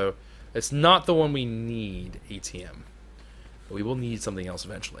one, so it's not the one we need, ATM. But we will need something else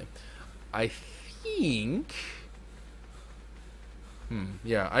eventually. I think...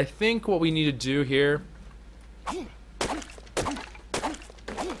 yeah, I think what we need to do here...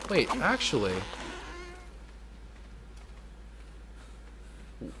 Wait, actually...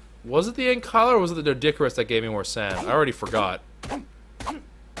 Was it the Ankylo or was it the Dodicarus that gave me more sand? I already forgot.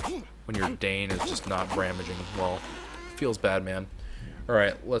 When your Dane is just not ramaging. Well, feels bad, man.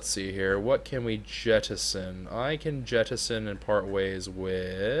 Alright, let's see here. What can we jettison? I can jettison and part ways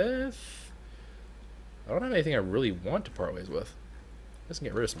with... I don't have anything I really want to part ways with. I guess I can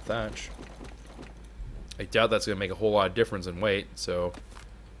get rid of some thatch. I doubt that's going to make a whole lot of difference in weight, so...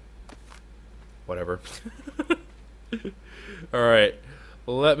 Whatever. Alright.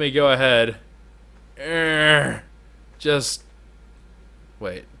 Let me go ahead. Just...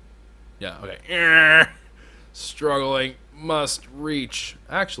 Wait. Yeah, okay. Struggling. Must reach.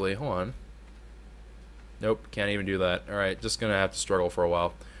 Actually, hold on. Nope, can't even do that. Alright, just gonna have to struggle for a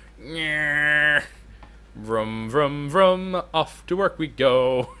while. Vroom, vroom, vroom. Off to work we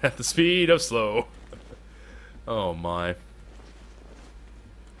go. At the speed of slow. Oh my.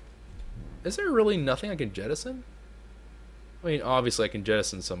 Is there really nothing I can jettison? I mean, obviously I can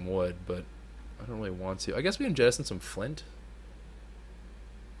jettison some wood, but I don't really want to. I guess we can jettison some flint.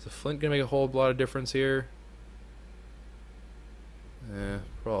 Is the flint gonna make a whole lot of difference here?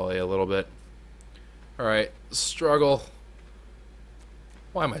 Probably a little bit. Alright, struggle.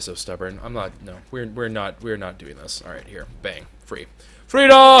 Why am I so stubborn? I'm not, no, we're not doing this. Alright, here, bang, free.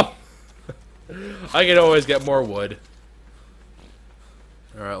 Freedom! I can always get more wood.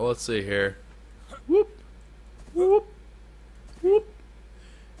 Alright, let's see here. Whoop, whoop, whoop.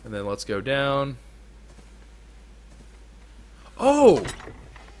 And then let's go down. Oh!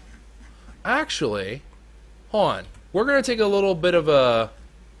 Actually, hold on. We're going to take a little bit of a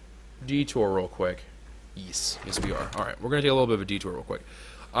detour real quick. Yes, we are. Alright, we're going to take a little bit of a detour real quick.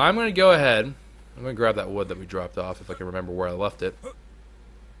 I'm going to go ahead. I'm going to grab that wood that we dropped off if I can remember where I left it.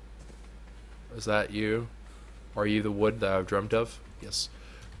 Is that you? Are you the wood that I've dreamt of? Yes.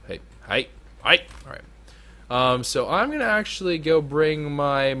 Hey. Alright. So I'm going to actually go bring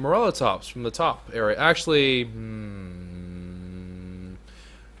my Morello tops from the top area. Actually,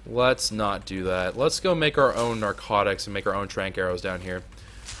 let's not do that. Let's go make our own narcotics and make our own trank arrows down here.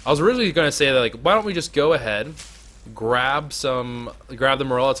 I was originally going to say that, like, why don't we just go ahead, grab the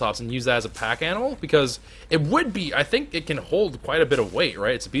Morello tops and use that as a pack animal? Because it would be, I think it can hold quite a bit of weight,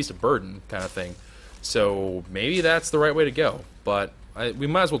 right? It's a beast of burden kind of thing. So maybe that's the right way to go. But we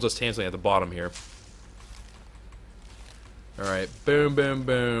might as well just tame something at the bottom here. Alright, boom, boom,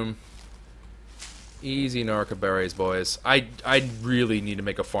 boom. Easy narco berries, boys. I really need to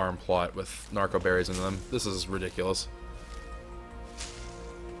make a farm plot with narco berries in them. This is ridiculous.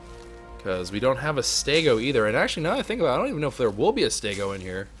 Because we don't have a stego either. And actually, now that I think about it, I don't even know if there will be a stego in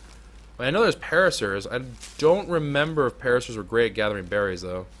here. I know there's paracers. I don't remember if paracers were great at gathering berries,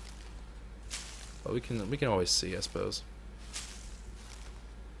 though. But we can always see, I suppose.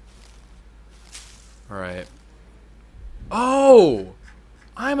 Alright. Oh!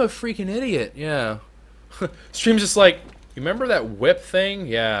 I'm a freaking idiot. Yeah. Stream's just like, you remember that whip thing?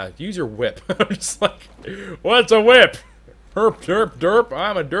 Yeah, use your whip. I'm just like, what's a whip? Herp, derp, derp.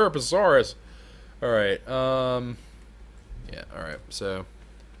 I'm a derposaurus. Alright, yeah, alright, so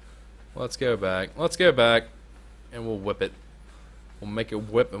let's go back. Let's go back and we'll whip it. We'll make it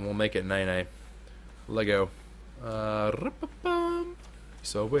whip and we'll make it nay-nay. Lego.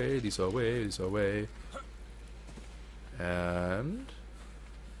 This away, this away, this away. And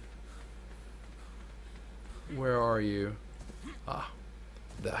where are you? Ah,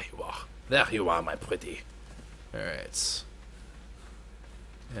 there you are. There you are, my pretty. Alright.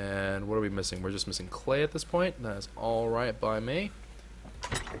 And what are we missing? We're just missing clay at this point. That is alright by me.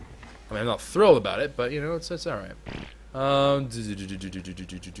 I mean, I'm not thrilled about it, but, you know, it's alright.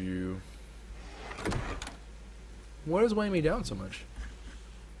 What is weighing me down so much?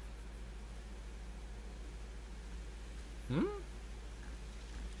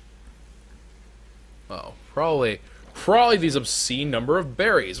 Oh, probably these obscene number of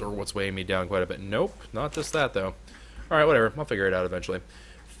berries are what's weighing me down quite a bit. Nope, not just that though. Alright, whatever. I'll figure it out eventually.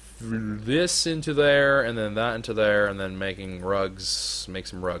 This into there, and then that into there, and then making rugs. Make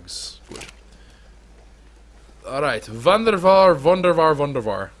some rugs. Good. Alright, Wundervar, Wundervar,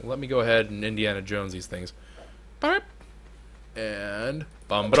 Wundervar. Let me go ahead and Indiana Jones these things. And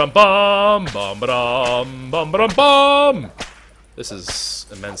bum-ba-dum-bum, bum-ba-dum, bum-ba-dum-bum. This is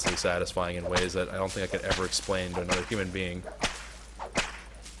immensely satisfying in ways that I don't think I could ever explain to another human being.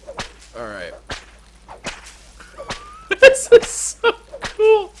 Alright. This is so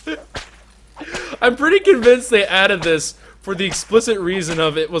cool. I'm pretty convinced they added this for the explicit reason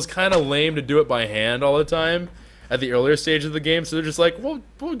of it was kind of lame to do it by hand all the time at the earlier stage of the game, so they're just like, we'll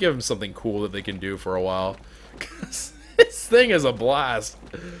give them something cool that they can do for a while. 'Cause this thing is a blast.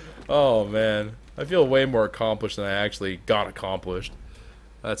 Oh, man. I feel way more accomplished than I actually got accomplished.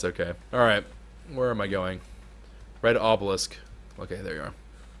 That's okay. Alright. Where am I going? Red obelisk. Okay, there you are.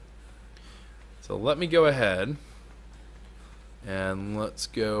 So let me go ahead. And let's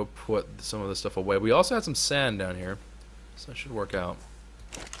go put some of this stuff away. We also had some sand down here. So that should work out.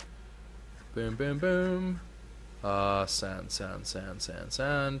 Boom, boom, boom. Sand, sand, sand, sand,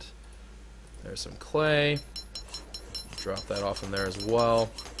 sand. There's some clay. Drop that off in there as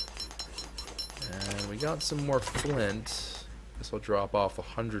well. And we got some more flint. Guess I'll drop off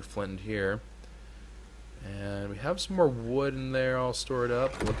 100 flint here. And we have some more wood in there all stored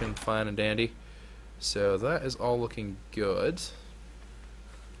up. Looking fine and dandy. So that is all looking good.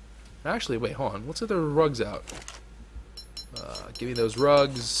 Actually, wait, hold on. Let's get the rugs out. Give me those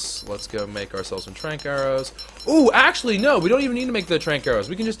rugs. Let's go make ourselves some trank arrows. Ooh, actually, no. We don't even need to make the trank arrows.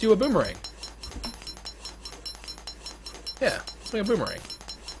 We can just do a boomerang. Yeah, let's make a boomerang.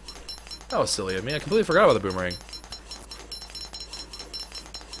 That was silly of me. I completely forgot about the boomerang.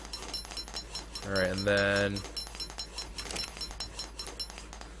 Alright, and then...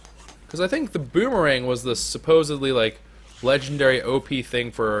 because I think the boomerang was the supposedly, like, legendary OP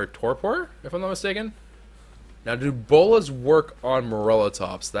thing for Torpor, if I'm not mistaken. Now, do bolas work on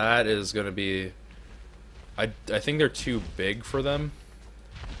Morellatops? That is going to be... I think they're too big for them.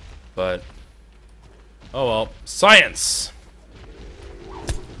 But... oh well. Science!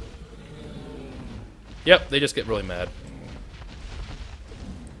 Yep, they just get really mad.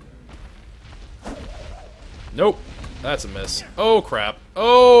 Nope. That's a miss. Oh, crap.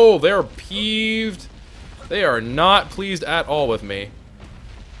 Oh, they're peeved. They are not pleased at all with me.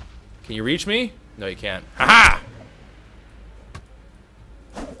 Can you reach me? No, you can't. Ha-ha!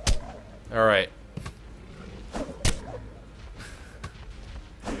 Alright.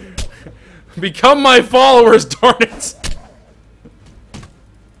 Become my followers, darn it!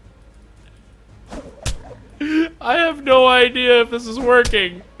 I have no idea if this is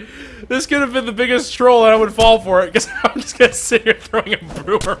working. This could have been the biggest troll and I would fall for it because I'm just going to sit here throwing a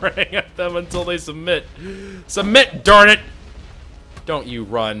boomerang at them until they submit. Submit, darn it! Don't you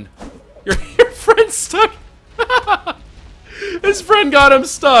run. Your friend's stuck. His friend got him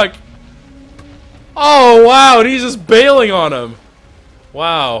stuck. Oh, wow, and he's just bailing on him.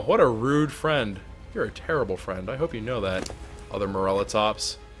 Wow, what a rude friend. You're a terrible friend. I hope you know that, other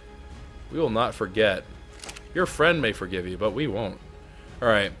Morellatops. We will not forget. Your friend may forgive you, but we won't.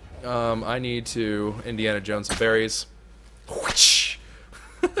 Alright. I need to Indiana Jones some berries.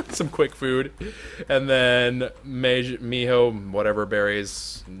 Some quick food. And then Miho, whatever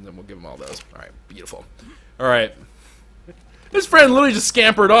berries. And then we'll give him all those. Alright, beautiful. Alright. His friend literally just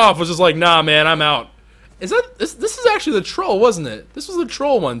scampered off, was just like, nah, man, I'm out. This is actually the troll, wasn't it? This was the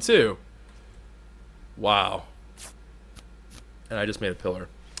troll one, too. Wow. And I just made a pillar.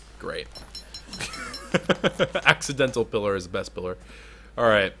 Great. Accidental pillar is the best pillar.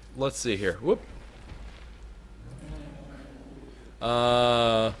 Alright, let's see here. Whoop.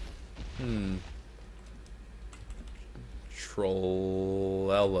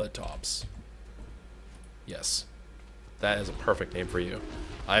 Trollelatops. Yes. That is a perfect name for you.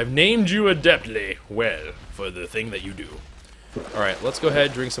 I have named you adeptly well for the thing that you do. Alright, let's go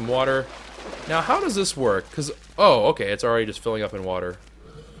ahead, drink some water. Now, how does this work? Because, oh, okay, it's already just filling up in water.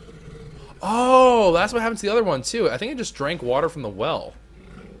 Oh, that's what happened to the other one, too. I think it just drank water from the well.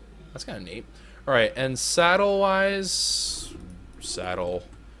 That's kind of neat. Alright, and saddle-wise... Saddle...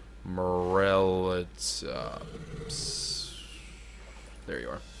 Morellatops. There you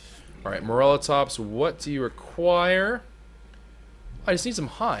are. Alright, Morellatops, what do you require? I just need some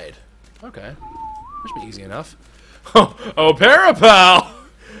hide. Okay. That should be easy enough. Oh, Parapal!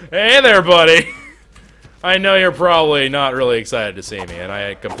 Hey there, buddy! I know you're probably not really excited to see me, and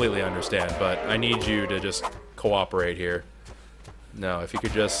I completely understand, but I need you to just cooperate here. No, if you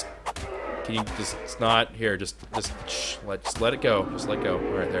could just... Can you just... It's not... Here, just let it go. Just let go.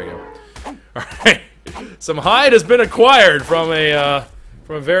 Alright, there you go. Alright. Some hide has been acquired from a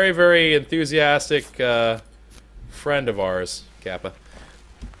very, very enthusiastic friend of ours, Kappa.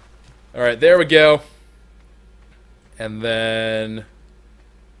 Alright, there we go. And then...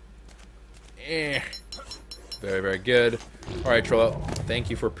 Very, very good. Alright, Trollo. Thank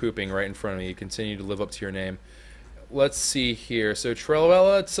you for pooping right in front of me. You continue to live up to your name. Let's see here. So,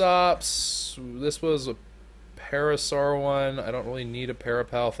 Trellelatops. This was a Parasaur one. I don't really need a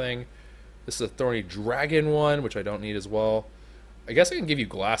Parapal thing. This is a Thorny Dragon one, which I don't need as well. I guess I can give you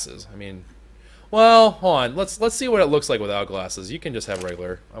glasses. I mean... Well, hold on. Let's see what it looks like without glasses. You can just have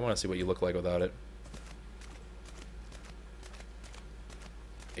regular. I want to see what you look like without it.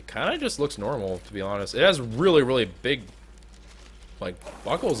 It kind of just looks normal, to be honest. It has really, really big, like,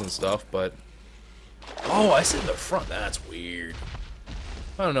 buckles and stuff, but... Oh, I sit in the front. That's weird.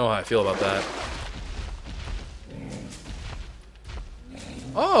 I don't know how I feel about that.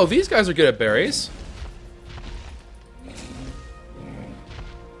 Oh, these guys are good at berries.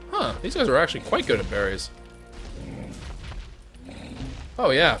 Huh, these guys are actually quite good at berries. Oh,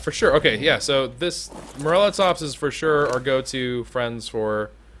 yeah, for sure. Okay, yeah, so this... Morellatops is for sure our go-to friends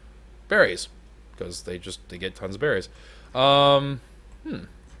for... berries, because they get tons of berries. All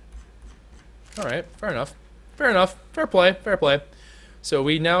right, fair enough. Fair enough. Fair play. Fair play. So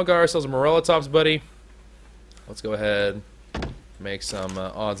we now got ourselves a Morellatops buddy. Let's go ahead, make some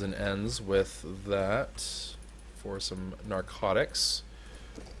odds and ends with that for some narcotics.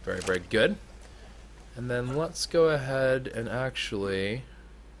 Very, very good. And then let's go ahead and actually,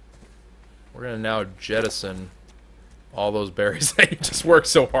 we're gonna now jettison all those berries that you just worked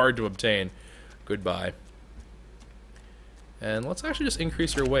so hard to obtain. Goodbye. And let's actually just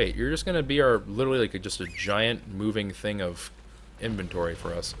increase your weight. You're just going to be our, literally like just a giant moving thing of inventory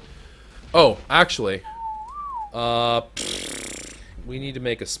for us. Oh, actually, we need to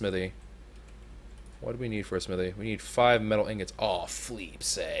make a smithy. What do we need for a smithy? We need 5 metal ingots. Oh, fleep's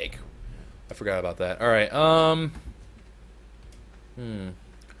sake. I forgot about that. Alright,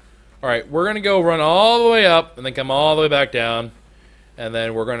 Alright, we're going to go run all the way up and then come all the way back down. And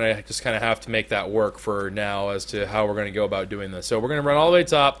then we're going to just kind of have to make that work for now as to how we're going to go about doing this. So we're going to run all the way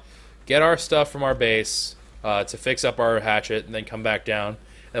top, get our stuff from our base to fix up our hatchet, and then come back down.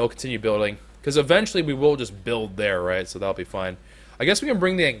 And we'll continue building. Because eventually we will just build there, right? So that'll be fine. I guess we can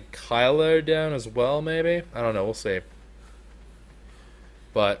bring the Ankylo down as well, maybe? I don't know, we'll see.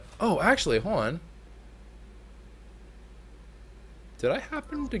 But, oh, actually, hold on. Did I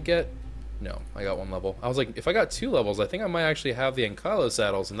happen to get... No, I got 1 level. I was like, if I got 2 levels, I think I might actually have the Ankylo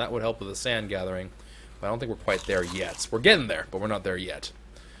saddles, and that would help with the sand gathering. But I don't think we're quite there yet. We're getting there, but we're not there yet.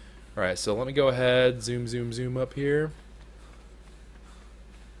 Alright, so let me go ahead, zoom, zoom, zoom up here.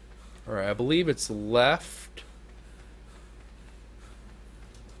 Alright, I believe it's left.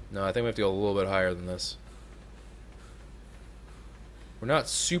 No, I think we have to go a little bit higher than this. We're not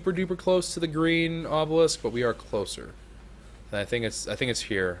super duper close to the green obelisk, but we are closer. And I think it's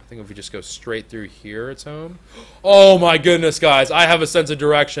here. I think if we just go straight through here, it's home. Oh my goodness, guys! I have a sense of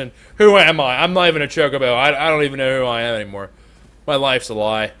direction. Who am I? I'm not even a chocobo. I don't even know who I am anymore. My life's a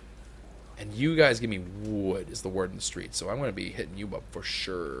lie. And you guys give me wood is the word in the street, so I'm going to be hitting you up for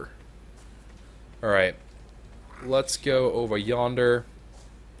sure. Alright. Let's go over yonder.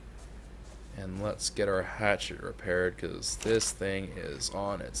 And let's get our hatchet repaired, because this thing is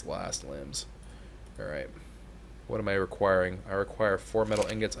on its last limbs. Alright. What am I requiring? I require 4 metal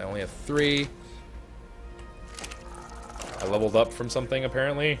ingots. I only have 3. I leveled up from something,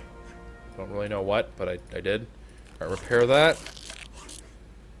 apparently. Don't really know what, but I did. Alright, repair that.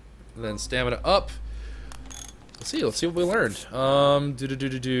 And then stamina up. Let's see what we learned.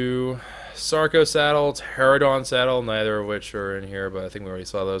 Sarco saddle, Pterodon saddle, neither of which are in here, but I think we already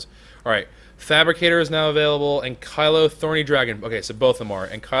saw those. Alright, Fabricator is now available, and Kylo Thorny Dragon. Okay, so both of them are.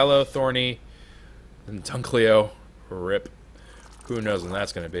 And Kylo Thorny, and Duncleo, rip. Who knows when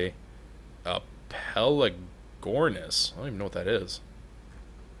that's going to be. Pelagornis. I don't even know what that is.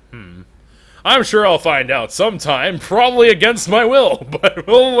 I'm sure I'll find out sometime, probably against my will, but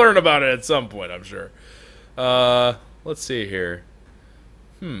we'll learn about it at some point, I'm sure. Let's see here.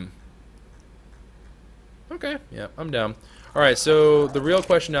 Okay, yeah, I'm down. Alright, so the real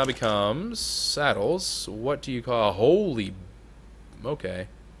question now becomes saddles. What do you call holy... Okay.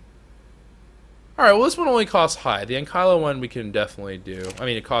 Alright, well this one only costs high. The Ankylo one we can definitely do. I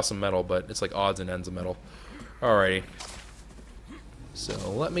mean, it costs some metal, but it's like odds and ends of metal. Alrighty.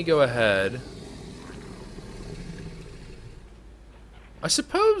 So, let me go ahead. I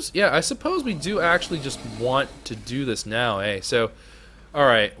suppose we do actually just want to do this now, eh? So,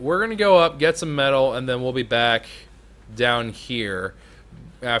 alright, we're going to go up, get some metal, and then we'll be back down here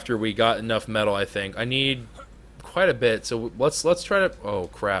after we got enough metal, I think. I need quite a bit, so let's try to... Oh,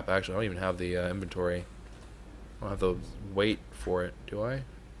 crap, actually, I don't even have the inventory. I don't have the weight for it, do I?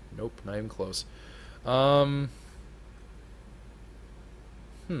 Nope, not even close.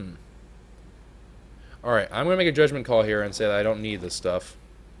 Alright, I'm going to make a judgment call here and say that I don't need this stuff.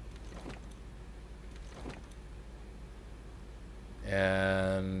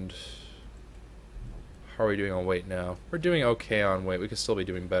 And... how are we doing on weight now? We're doing okay on weight. We could still be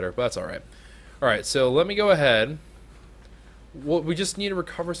doing better, but that's alright. Alright, so let me go ahead. Well, we just need to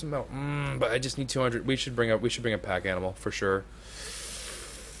recover some metal. But I just need 200. We should bring a pack animal, for sure.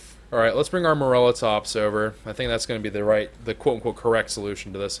 Alright, let's bring our Morellatops over. I think that's going to be the quote-unquote correct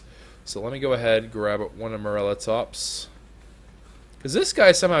solution to this. So let me go ahead, grab one of Morellatops. Because this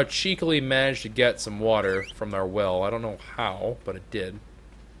guy somehow cheekily managed to get some water from our well. I don't know how, but it did.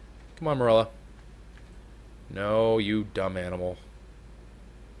 Come on, Morella. No, you dumb animal.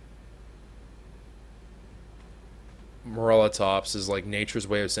 Morellatops is like nature's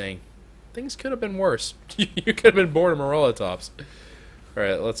way of saying, things could have been worse. You could have been born a Morellatops.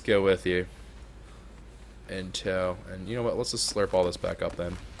 Alright, let's go with you. In tow. And you know what, let's just slurp all this back up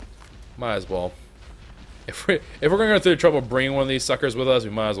then. Might as well. If we're going to go through the trouble of bringing one of these suckers with us, we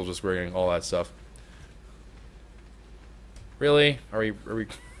might as well just bring all that stuff. Really? Are we...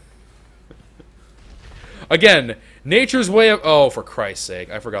 Again, nature's way of... Oh, for Christ's sake.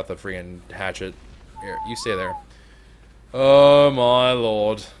 I forgot the freaking hatchet. Here, you stay there. Oh, my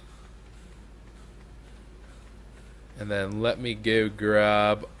lord. And then let me go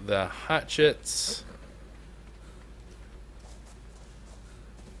grab the hatchets.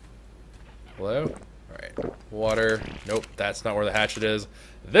 Hello? Alright. Water. Nope, that's not where the hatchet is.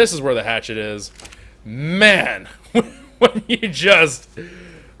 This is where the hatchet is. Man! When you just...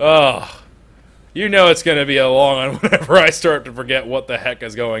 Oh. You know it's going to be a long one whenever I start to forget what the heck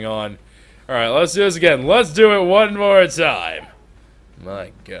is going on. Alright, let's do this again. Let's do it one more time.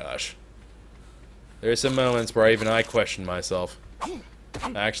 My gosh. There's some moments where even I question myself.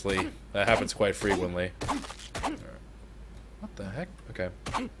 Actually, that happens quite frequently. Right. What the heck? Okay.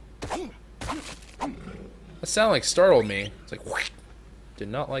 That sound like startled me. It's like, whoosh. Did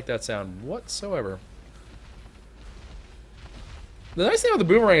not like that sound whatsoever. The nice thing about the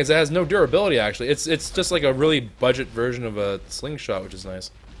boomerang is it has no durability, actually. It's just like a really budget version of a slingshot, which is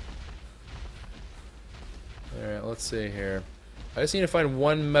nice. Alright, let's see here. I just need to find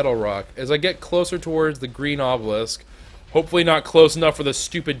one metal rock. As I get closer towards the green obelisk, hopefully not close enough for the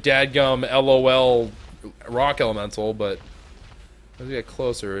stupid dadgum LOL rock elemental, but as we get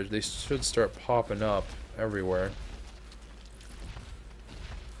closer, they should start popping up everywhere.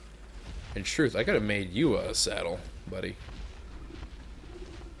 In truth, I could have made you a saddle, buddy.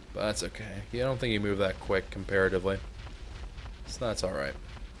 But that's okay. Yeah, I don't think you move that quick comparatively. So that's alright.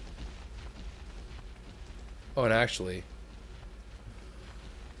 Oh, and actually...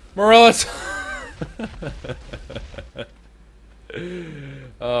 Morellus!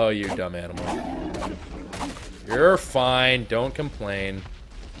 Oh, you dumb animal. You're fine. Don't complain.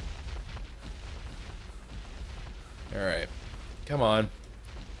 Alright. Come on.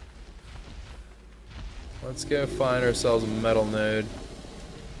 Let's go find ourselves a metal node.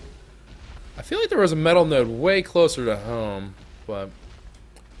 I feel like there was a metal node way closer to home, but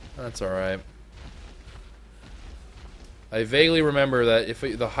that's alright. I vaguely remember that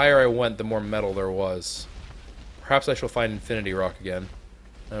the higher I went, the more metal there was. Perhaps I shall find infinity rock again.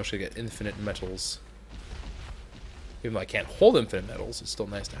 I should get infinite metals. Even though I can't hold infinite metals, it's still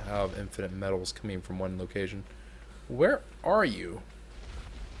nice to have infinite metals coming from one location. Where are you?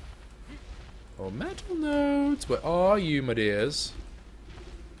 Oh, metal nodes. Where are you, my dears?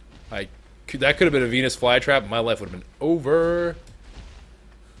 That could have been a Venus flytrap. My life would have been over.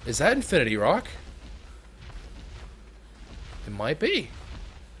 Is that infinity rock? It might be.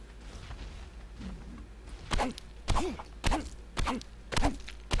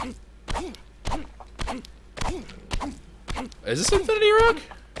 Is this infinity rock?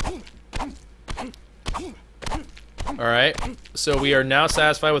 Alright, so we are now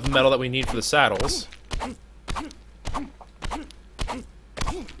satisfied with the metal that we need for the saddles.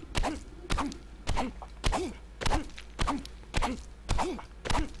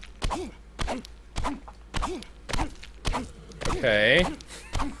 Okay.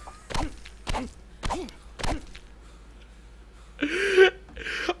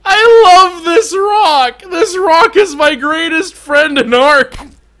 I love this rock! This rock is my greatest friend in ARK!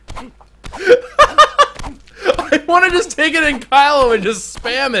 I want to just take it in Kylo and just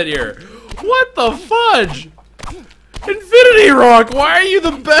spam it here. What the fudge? Infinity Rock, why are you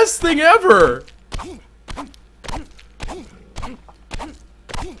the best thing ever?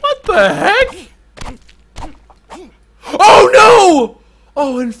 What the heck? Oh no!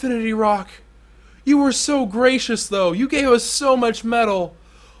 Oh, Infinity Rock. You were so gracious though. You gave us so much metal.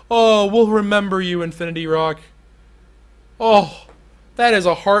 Oh, we'll remember you, Infinity Rock. Oh, that is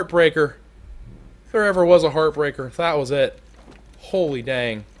a heartbreaker. If there ever was a heartbreaker, that was it. Holy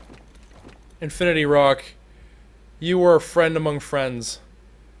dang. Infinity Rock, you were a friend among friends.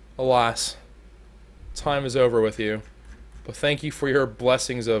 Alas, time is over with you. But thank you for your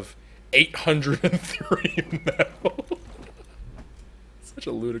blessings of 803 metal. Such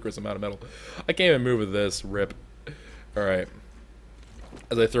a ludicrous amount of metal. I can't even move with this. Rip. Alright.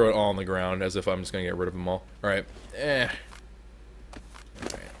 As I throw it all on the ground, as if I'm just going to get rid of them all. Alright. Alright,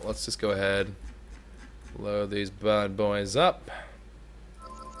 let's just go ahead. Load these bad boys up.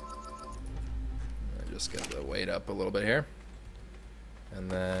 Just get the weight up a little bit here. And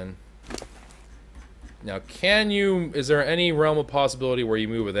then... Now, can you... Is there any realm of possibility where you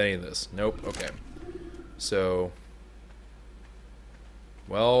move with any of this? Nope. Okay. So...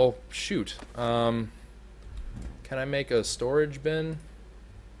 Well, shoot. Can I make a storage bin?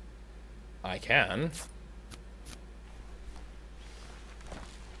 I can.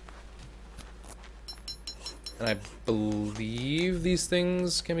 And I believe these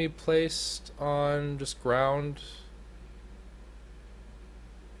things can be placed on just ground.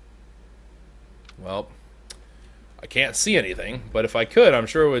 Well, I can't see anything, but if I could, I'm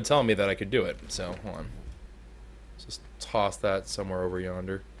sure it would tell me that I could do it. So, hold on. Let's just toss that somewhere over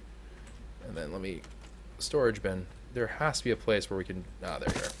yonder. And then let me... Storage bin. There has to be a place where we can... Ah,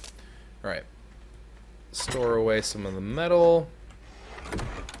 there we are. Alright. Store away some of the metal.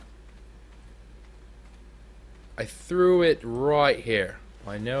 I threw it right here.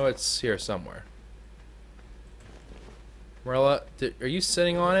 I know it's here somewhere. Morella, are you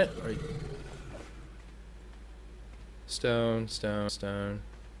sitting on it? Or... Stone, stone, stone.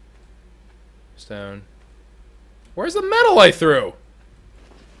 Stone. Where's the metal I threw?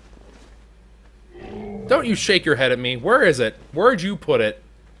 Don't you shake your head at me. Where is it? Where'd you put it?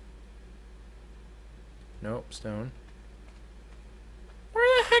 Nope, stone.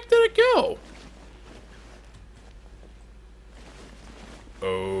 Where the heck did it go?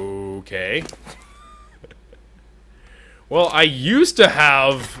 Okay. Well, I used to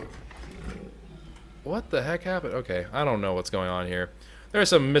have... What the heck happened? Okay, I don't know what's going on here. There's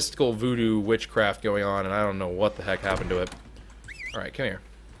some mystical voodoo witchcraft going on, and I don't know what the heck happened to it. Alright, come here.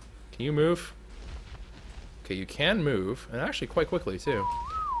 Can you move? Okay, you can move, and actually quite quickly, too.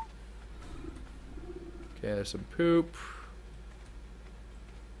 Okay, there's some poop.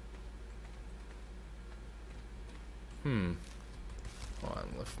 Hold on,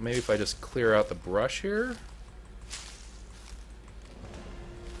 maybe if I just clear out the brush here.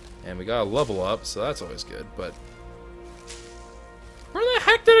 And we got a level up, so that's always good, but... Where the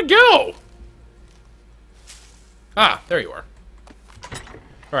heck did it go? Ah, there you are.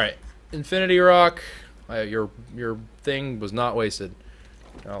 Alright, Infinity Rock. Your thing was not wasted.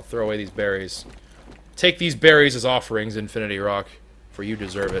 I'll throw away these berries. Take these berries as offerings, Infinity Rock. For you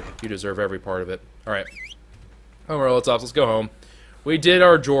deserve it. You deserve every part of it. Alright. Alright, let's go home. We did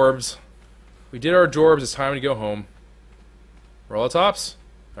our jorbs. We did our jorbs. It's time to go home. Morellatops?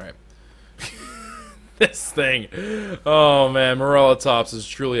 Alright. This thing. Oh, man. Morellatops is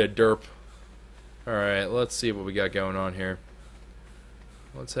truly a derp. Alright, let's see what we got going on here.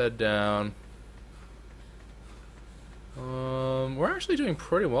 Let's head down. We're actually doing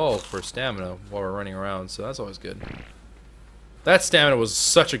pretty well for stamina while we're running around, so that's always good. That stamina was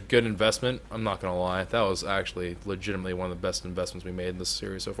such a good investment, I'm not gonna lie. That was actually legitimately one of the best investments we made in this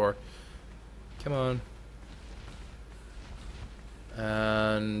series so far. Come on.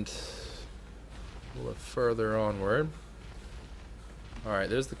 And a little further onward. Alright,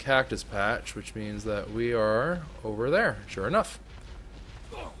 there's the cactus patch, which means that we are over there, sure enough.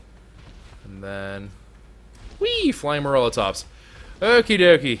 And then... whee! Flying Morellatops. Okie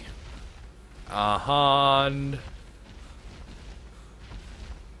dokie. And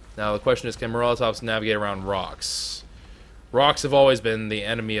now the question is, can Morellatops navigate around rocks? Rocks have always been the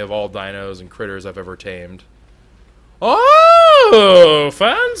enemy of all dinos and critters I've ever tamed. Oh,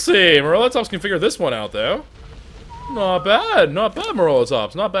 fancy! Morellatops can figure this one out, though. Not bad,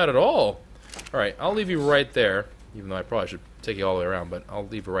 Morellatops. Not bad at all. Alright, I'll leave you right there. Even though I probably should take you all the way around, but I'll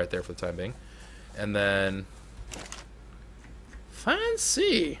leave you right there for the time being. And then...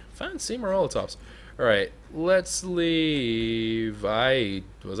 fancy Morellatops. Alright, let's leave...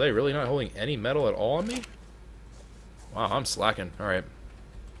 was I really not holding any metal at all on me? Wow, I'm slacking. Alright.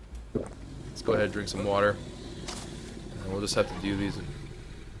 Let's go ahead and drink some water. And we'll just have to do these.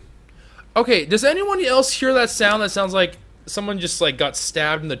 Okay, does anyone else hear that sound that sounds like someone just like got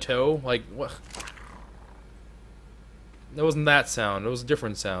stabbed in the toe? Like, what? That wasn't that sound. It was a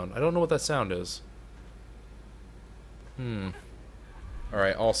different sound. I don't know what that sound is.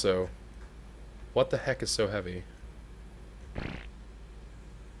 Alright, also, what the heck is so heavy?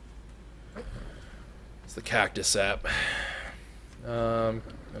 It's the cactus sap.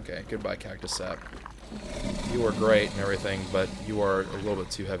 Okay, goodbye cactus sap. You are great and everything, but you are a little bit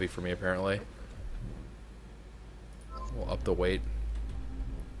too heavy for me, apparently. We'll up the weight.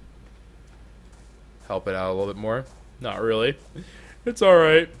 Help it out a little bit more. Not really. It's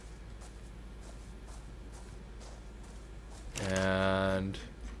alright. And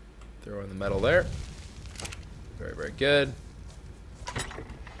throw in the metal there. Very, very good.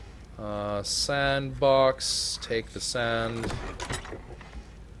 Sandbox. Take the sand.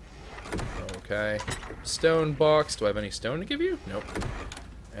 Okay. Stone box. Do I have any stone to give you? Nope.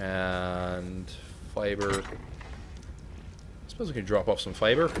 And fiber. I suppose we can drop off some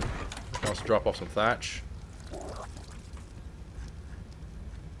fiber. We can also drop off some thatch.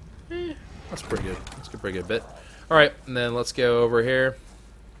 That's pretty good. That's a pretty good bit. Alright, and then let's go over here.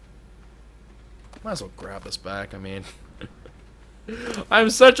 Might as well grab this back, I mean. I'm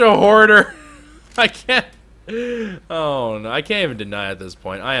such a hoarder. I can't. Oh no, I can't even deny at this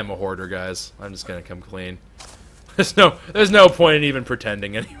point. I am a hoarder, guys. I'm just gonna come clean. There's no point in even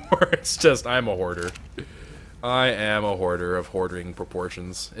pretending anymore. It's just I'm a hoarder. I am a hoarder of hoarding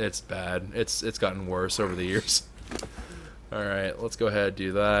proportions. It's bad. It's gotten worse over the years. Alright, let's go ahead and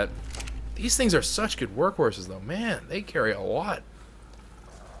do that. These things are such good workhorses though. Man, they carry a lot.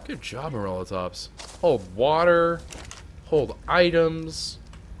 Good job, Morellatops. Hold water, hold items,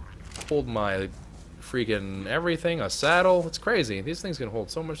 hold my freaking everything, a saddle. It's crazy. These things can hold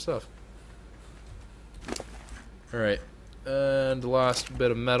so much stuff. Alright, and the last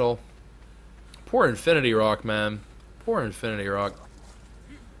bit of metal. Poor Infinity Rock, man. Poor Infinity Rock.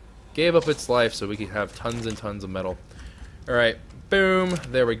 Gave up its life so we could have tons and tons of metal. Alright, boom.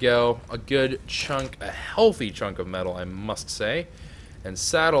 There we go. A good chunk, a healthy chunk of metal, I must say. And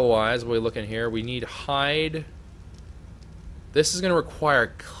saddle-wise, what are we looking here? We need hide. This is going to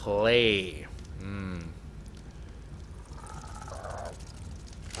require clay.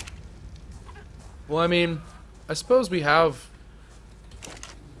 Well, I mean, I suppose we have...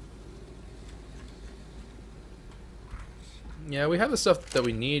 yeah, we have the stuff that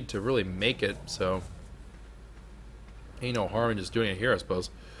we need to really make it, so... ain't no harm in just doing it here, I suppose.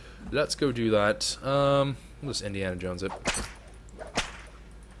 Let's go do that. We'll just Indiana Jones it.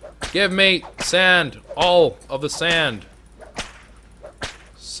 Give me sand! All of the sand!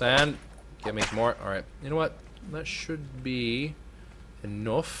 Sand. Give me more. Alright, you know what? That should be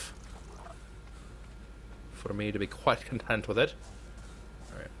enough for me to be quite content with it.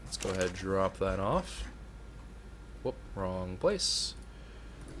 Alright, let's go ahead and drop that off. Whoop, wrong place.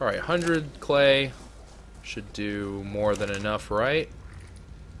 Alright, 100 clay should do more than enough, right?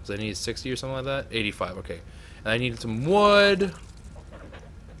 Because I need 60 or something like that? 85, okay. And I need some wood.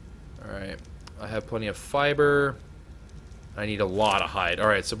 Alright, I have plenty of fiber. I need a lot of hide.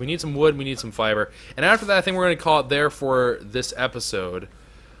 Alright, so we need some wood, we need some fiber. And after that, I think we're going to call it there for this episode.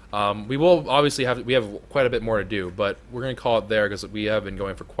 We will obviously we have quite a bit more to do, but we're going to call it there because we have been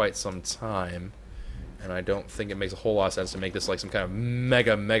going for quite some time. And I don't think it makes a whole lot of sense to make this like some kind of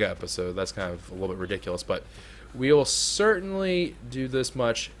mega episode. That's kind of a little bit ridiculous, but we will certainly do this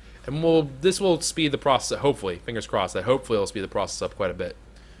much, and this will speed the process. Hopefully, fingers crossed that hopefully it'll speed the process up quite a bit.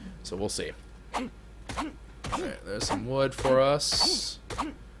 So we'll see. All right, there's some wood for us,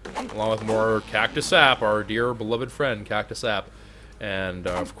 along with more cactus sap, our dear beloved friend cactus sap, and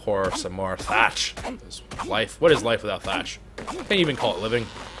of course some more thatch. Life. What is life without thatch? Can't even call it living.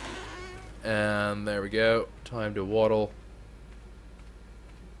 And there we go. Time to waddle.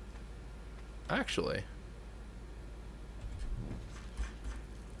 Actually,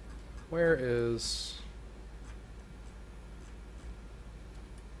 where is...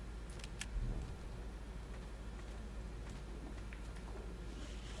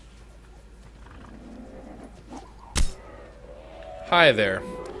 Hi there.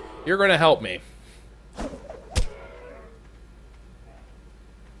 You're going to help me.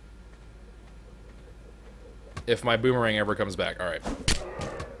 If my boomerang ever comes back. Alright.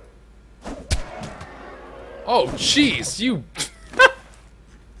 Oh, jeez, you...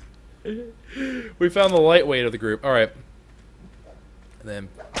 We found the lightweight of the group. Alright. And then...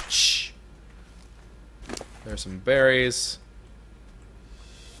 Shh. There's some berries.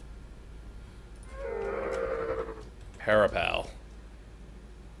 Parapal.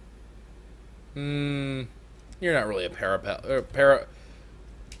 You're not really a parapal.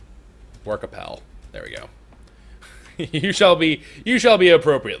 Workapal. There we go. You shall be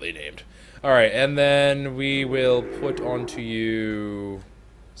appropriately named. Alright, and then we will put onto you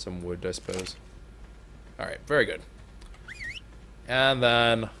some wood, I suppose. Alright, very good. And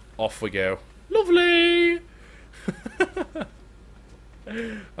then off we go. Lovely!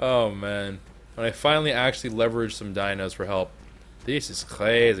 Oh man. When I finally actually leverage some dinos for help. This is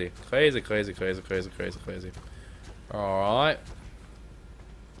crazy. Crazy. Alright.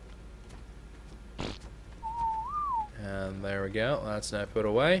 And there we go. That's now put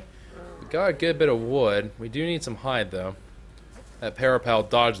away. We got a good bit of wood. We do need some hide, though. That Parapal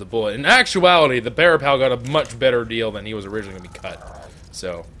dodged the bullet. In actuality, the Parapal got a much better deal than he was originally going to be cut.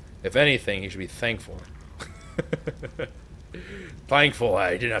 So, if anything, he should be thankful. Thankful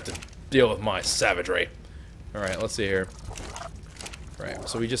I didn't have to deal with my savagery. Alright, let's see here. Alright,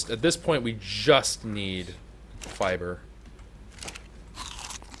 so we just, at this point, we just need fiber.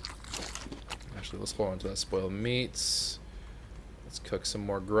 Actually, let's hold on to that spoiled meats. Let's cook some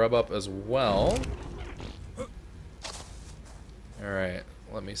more grub up as well. Alright,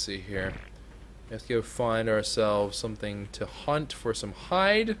 let me see here. We have to go find ourselves something to hunt for some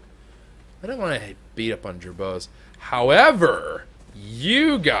hide. I don't want to beat up on Jerboas. However,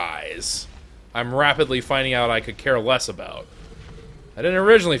 you guys, I'm rapidly finding out I could care less about. I didn't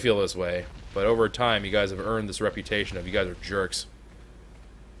originally feel this way, but over time, you guys have earned this reputation of you guys are jerks.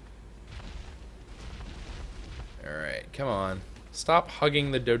 Alright, come on. Stop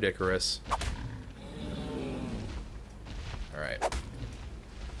hugging the Doedicurus. Alright.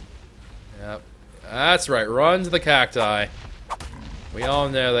 Yep. That's right, run to the cacti. We all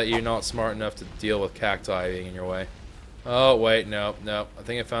know that you're not smart enough to deal with cacti being in your way. Oh, wait, no. I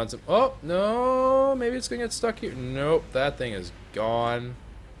think I found some... Oh, no, maybe it's gonna get stuck here. Nope, that thing is gone.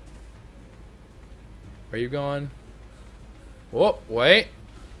 Are you gone? Whoa, wait.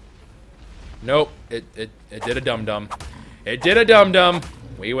 Nope, it did a dum-dum. It did a dum-dum.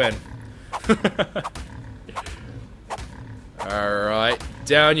 We win. Alright,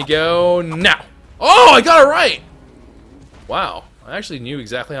 down you go now. Oh, I got it right! Wow, I actually knew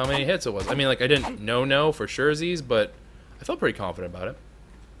exactly how many hits it was. I mean, like, I didn't know for surezies, but I felt pretty confident about it.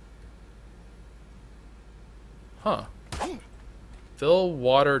 Huh. Fill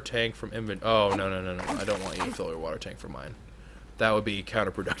water tank from inventory. Oh, no. I don't want you to fill your water tank from mine. That would be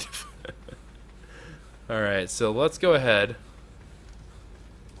counterproductive. Alright, so let's go ahead.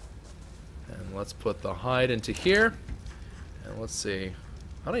 And let's put the hide into here. And let's see.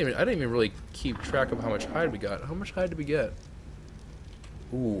 I didn't even really keep track of how much hide we got. How much hide did we get?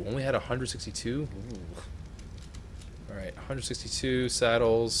 Ooh, only had 162? Ooh. Alright, 162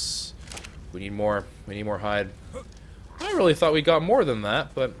 saddles. We need more. We need more hide. I really thought we got more than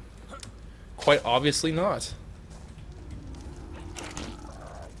that, but quite obviously not.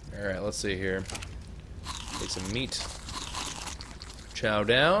 Alright, let's see here. Take some meat. Chow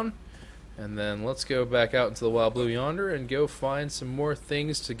down. And then let's go back out into the wild blue yonder and go find some more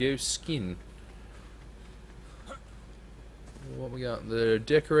things to go skin. What we got? The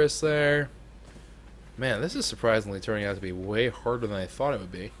Doedicurus there. Man, this is surprisingly turning out to be way harder than I thought it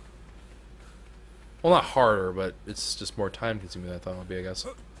would be. Well, not harder, but it's just more time consuming than I thought it would be, I guess.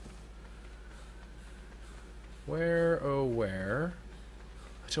 Where, oh where?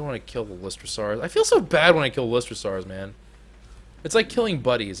 I don't want to kill the Lystrosaurs. I feel so bad when I kill Lystrosaurs, man. It's like killing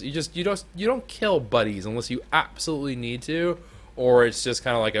buddies. You don't kill buddies unless you absolutely need to, or it's just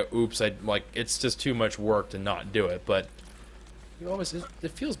kind of like a oops. It's just too much work to not do it. But you always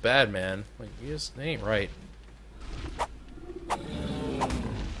it feels bad, man. Like you just it ain't right. All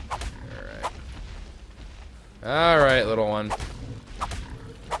right, all right, little one.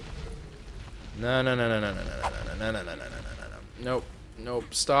 No, no, no, no, no, no, no, no, no, no, no, no, no, no, no, no. Nope, nope.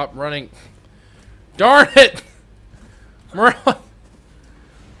 Stop running. Darn it, Morella.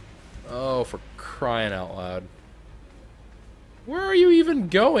 Oh, for crying out loud. Where are you even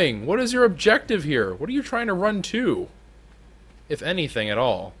going? What is your objective here? What are you trying to run to? If anything at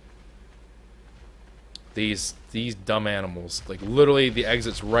all. These dumb animals. Like, literally, the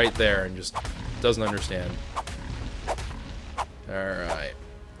exit's right there and just doesn't understand. Alright.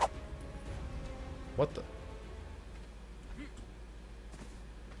 What the?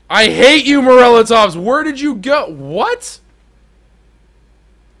 I hate you, Morellatops! Where did you go? What?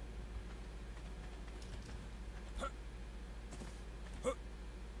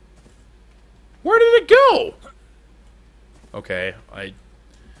 Where did it go? Okay,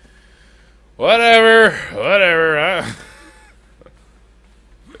 whatever.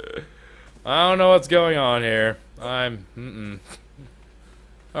 I don't know what's going on here. Alright,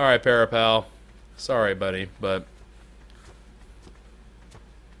 Parapal. Sorry, buddy, but...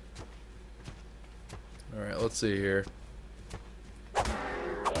 Alright, let's see here.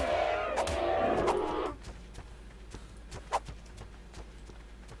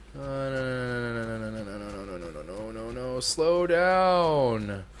 No, slow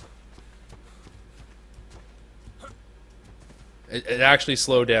down. It actually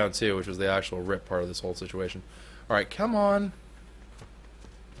slowed down too, which was the actual rip part of this whole situation. Alright, come on.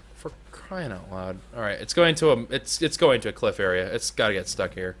 For crying out loud. Alright, it's going to a cliff area. It's gotta get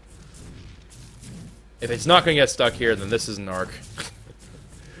stuck here. If it's not gonna get stuck here, then this is an ARK.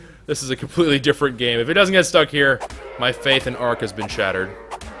 This is a completely different game. If it doesn't get stuck here, my faith in ARK has been shattered.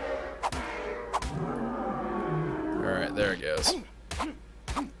 Alright, there it goes.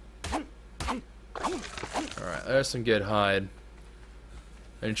 Alright, there's some good hide.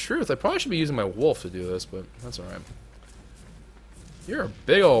 In truth, I probably should be using my wolf to do this, but that's alright. You're a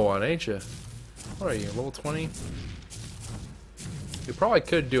big old one, ain't you? What are you, level 20? You probably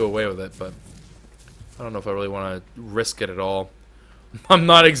could do away with it, but I don't know if I really want to risk it at all. I'm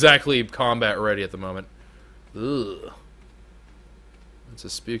not exactly combat ready at the moment. Ugh. It's a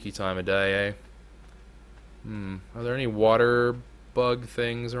spooky time of day, eh? Are there any water bug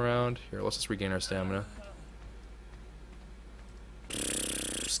things around? Here, let's just regain our stamina.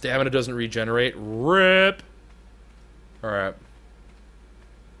 Stamina doesn't regenerate. RIP! Alright.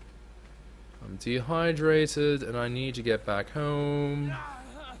 I'm dehydrated and I need to get back home.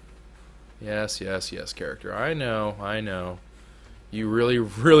 Yes, character. I know. You really,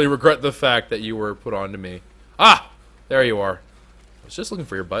 really regret the fact that you were put on to me. Ah! There you are. I was just looking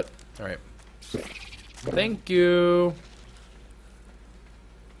for your butt. Alright. Thank you.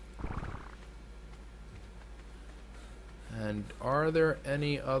 And are there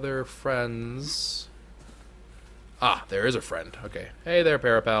any other friends? Ah, there is a friend. Okay. Hey there,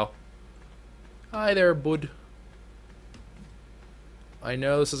 Parapal. Hi there, bud. I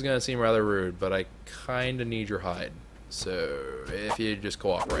know this is going to seem rather rude, but I kind of need your hide. So, if you just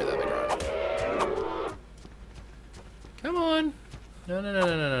cooperate, that'd be great. Come on. No.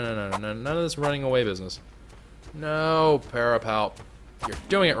 None of this running away business. No, Parapal. You're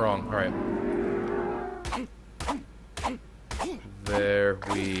doing it wrong. Alright. There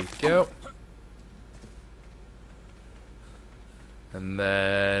we go. And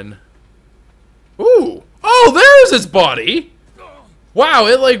then... Ooh! Oh, there's its body! Wow,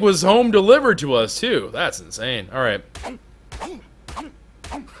 it like was home delivered to us too. That's insane. Alright. I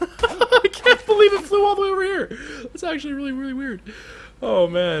can't believe it flew all the way over here. That's actually really, really weird. Oh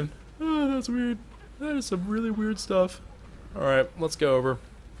man. Oh, that's weird. That is some really weird stuff. Alright, let's go over.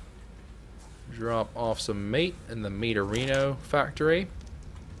 Drop off some meat in the Meaterino factory.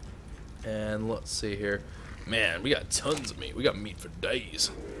 And let's see here. Man, we got tons of meat. We got meat for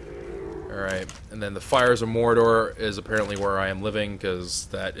days. Alright, and then the Fires of Mordor is apparently where I am living, because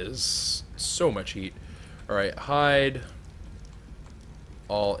that is so much heat. Alright, hide.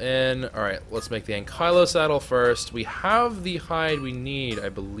 All in. Alright, let's make the Ankylo saddle first. We have the hide we need, I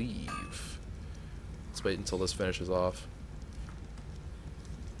believe. Let's wait until this finishes off.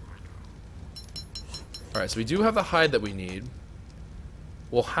 Alright, so we do have the hide that we need.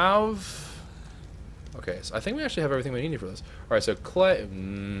 We'll have... Okay, so I think we actually have everything we need for this. Alright, so clay...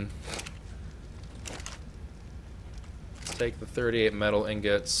 take the 38 metal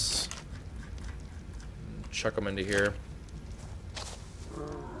ingots, chuck them into here.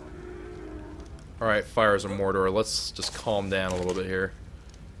 Alright, fires of Mordor. Let's just calm down a little bit here.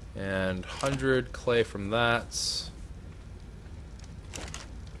 And 100 clay from that.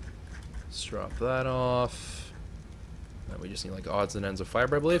 Let's drop that off. Then we just need like odds and ends of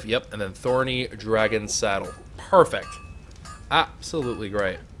fiber, I believe. Yep, and then thorny dragon saddle. Perfect. Absolutely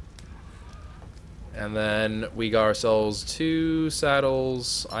great. And then we got ourselves 2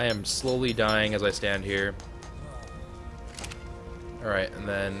 saddles. I am slowly dying as I stand here. Alright, and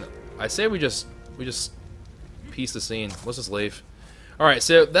then I say we just piece the scene. Let's just leave. Alright,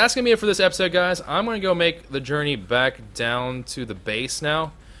 so that's going to be it for this episode, guys. I'm going to go make the journey back down to the base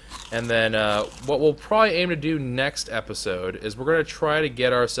now. And then what we'll probably aim to do next episode is we're going to try to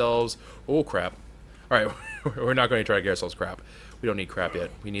get ourselves... Oh, crap. Alright, we're not going to try to get ourselves crap. We don't need crap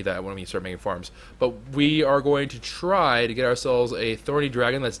yet. We need that when we start making farms. But we are going to try to get ourselves a thorny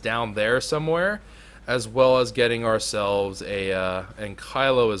dragon that's down there somewhere, as well as getting ourselves a and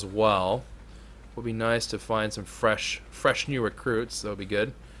Kylo as well. Would be nice to find some fresh new recruits. That would be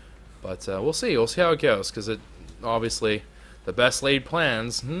good. But we'll see. We'll see how it goes, because it obviously the best laid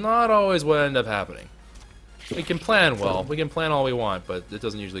plans not always what end up happening. We can plan well. We can plan all we want, but it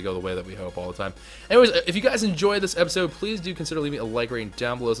doesn't usually go the way that we hope all the time. Anyways, if you guys enjoyed this episode, please do consider leaving a like rating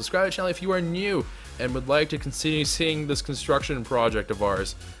down below. Subscribe to the channel if you are new and would like to continue seeing this construction project of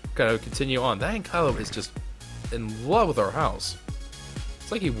ours kind of continue on. That and Kylo is just in love with our house.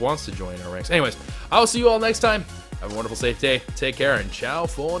 It's like he wants to join our ranks. Anyways, I'll see you all next time. Have a wonderful, safe day. Take care, and ciao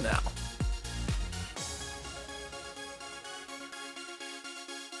for now.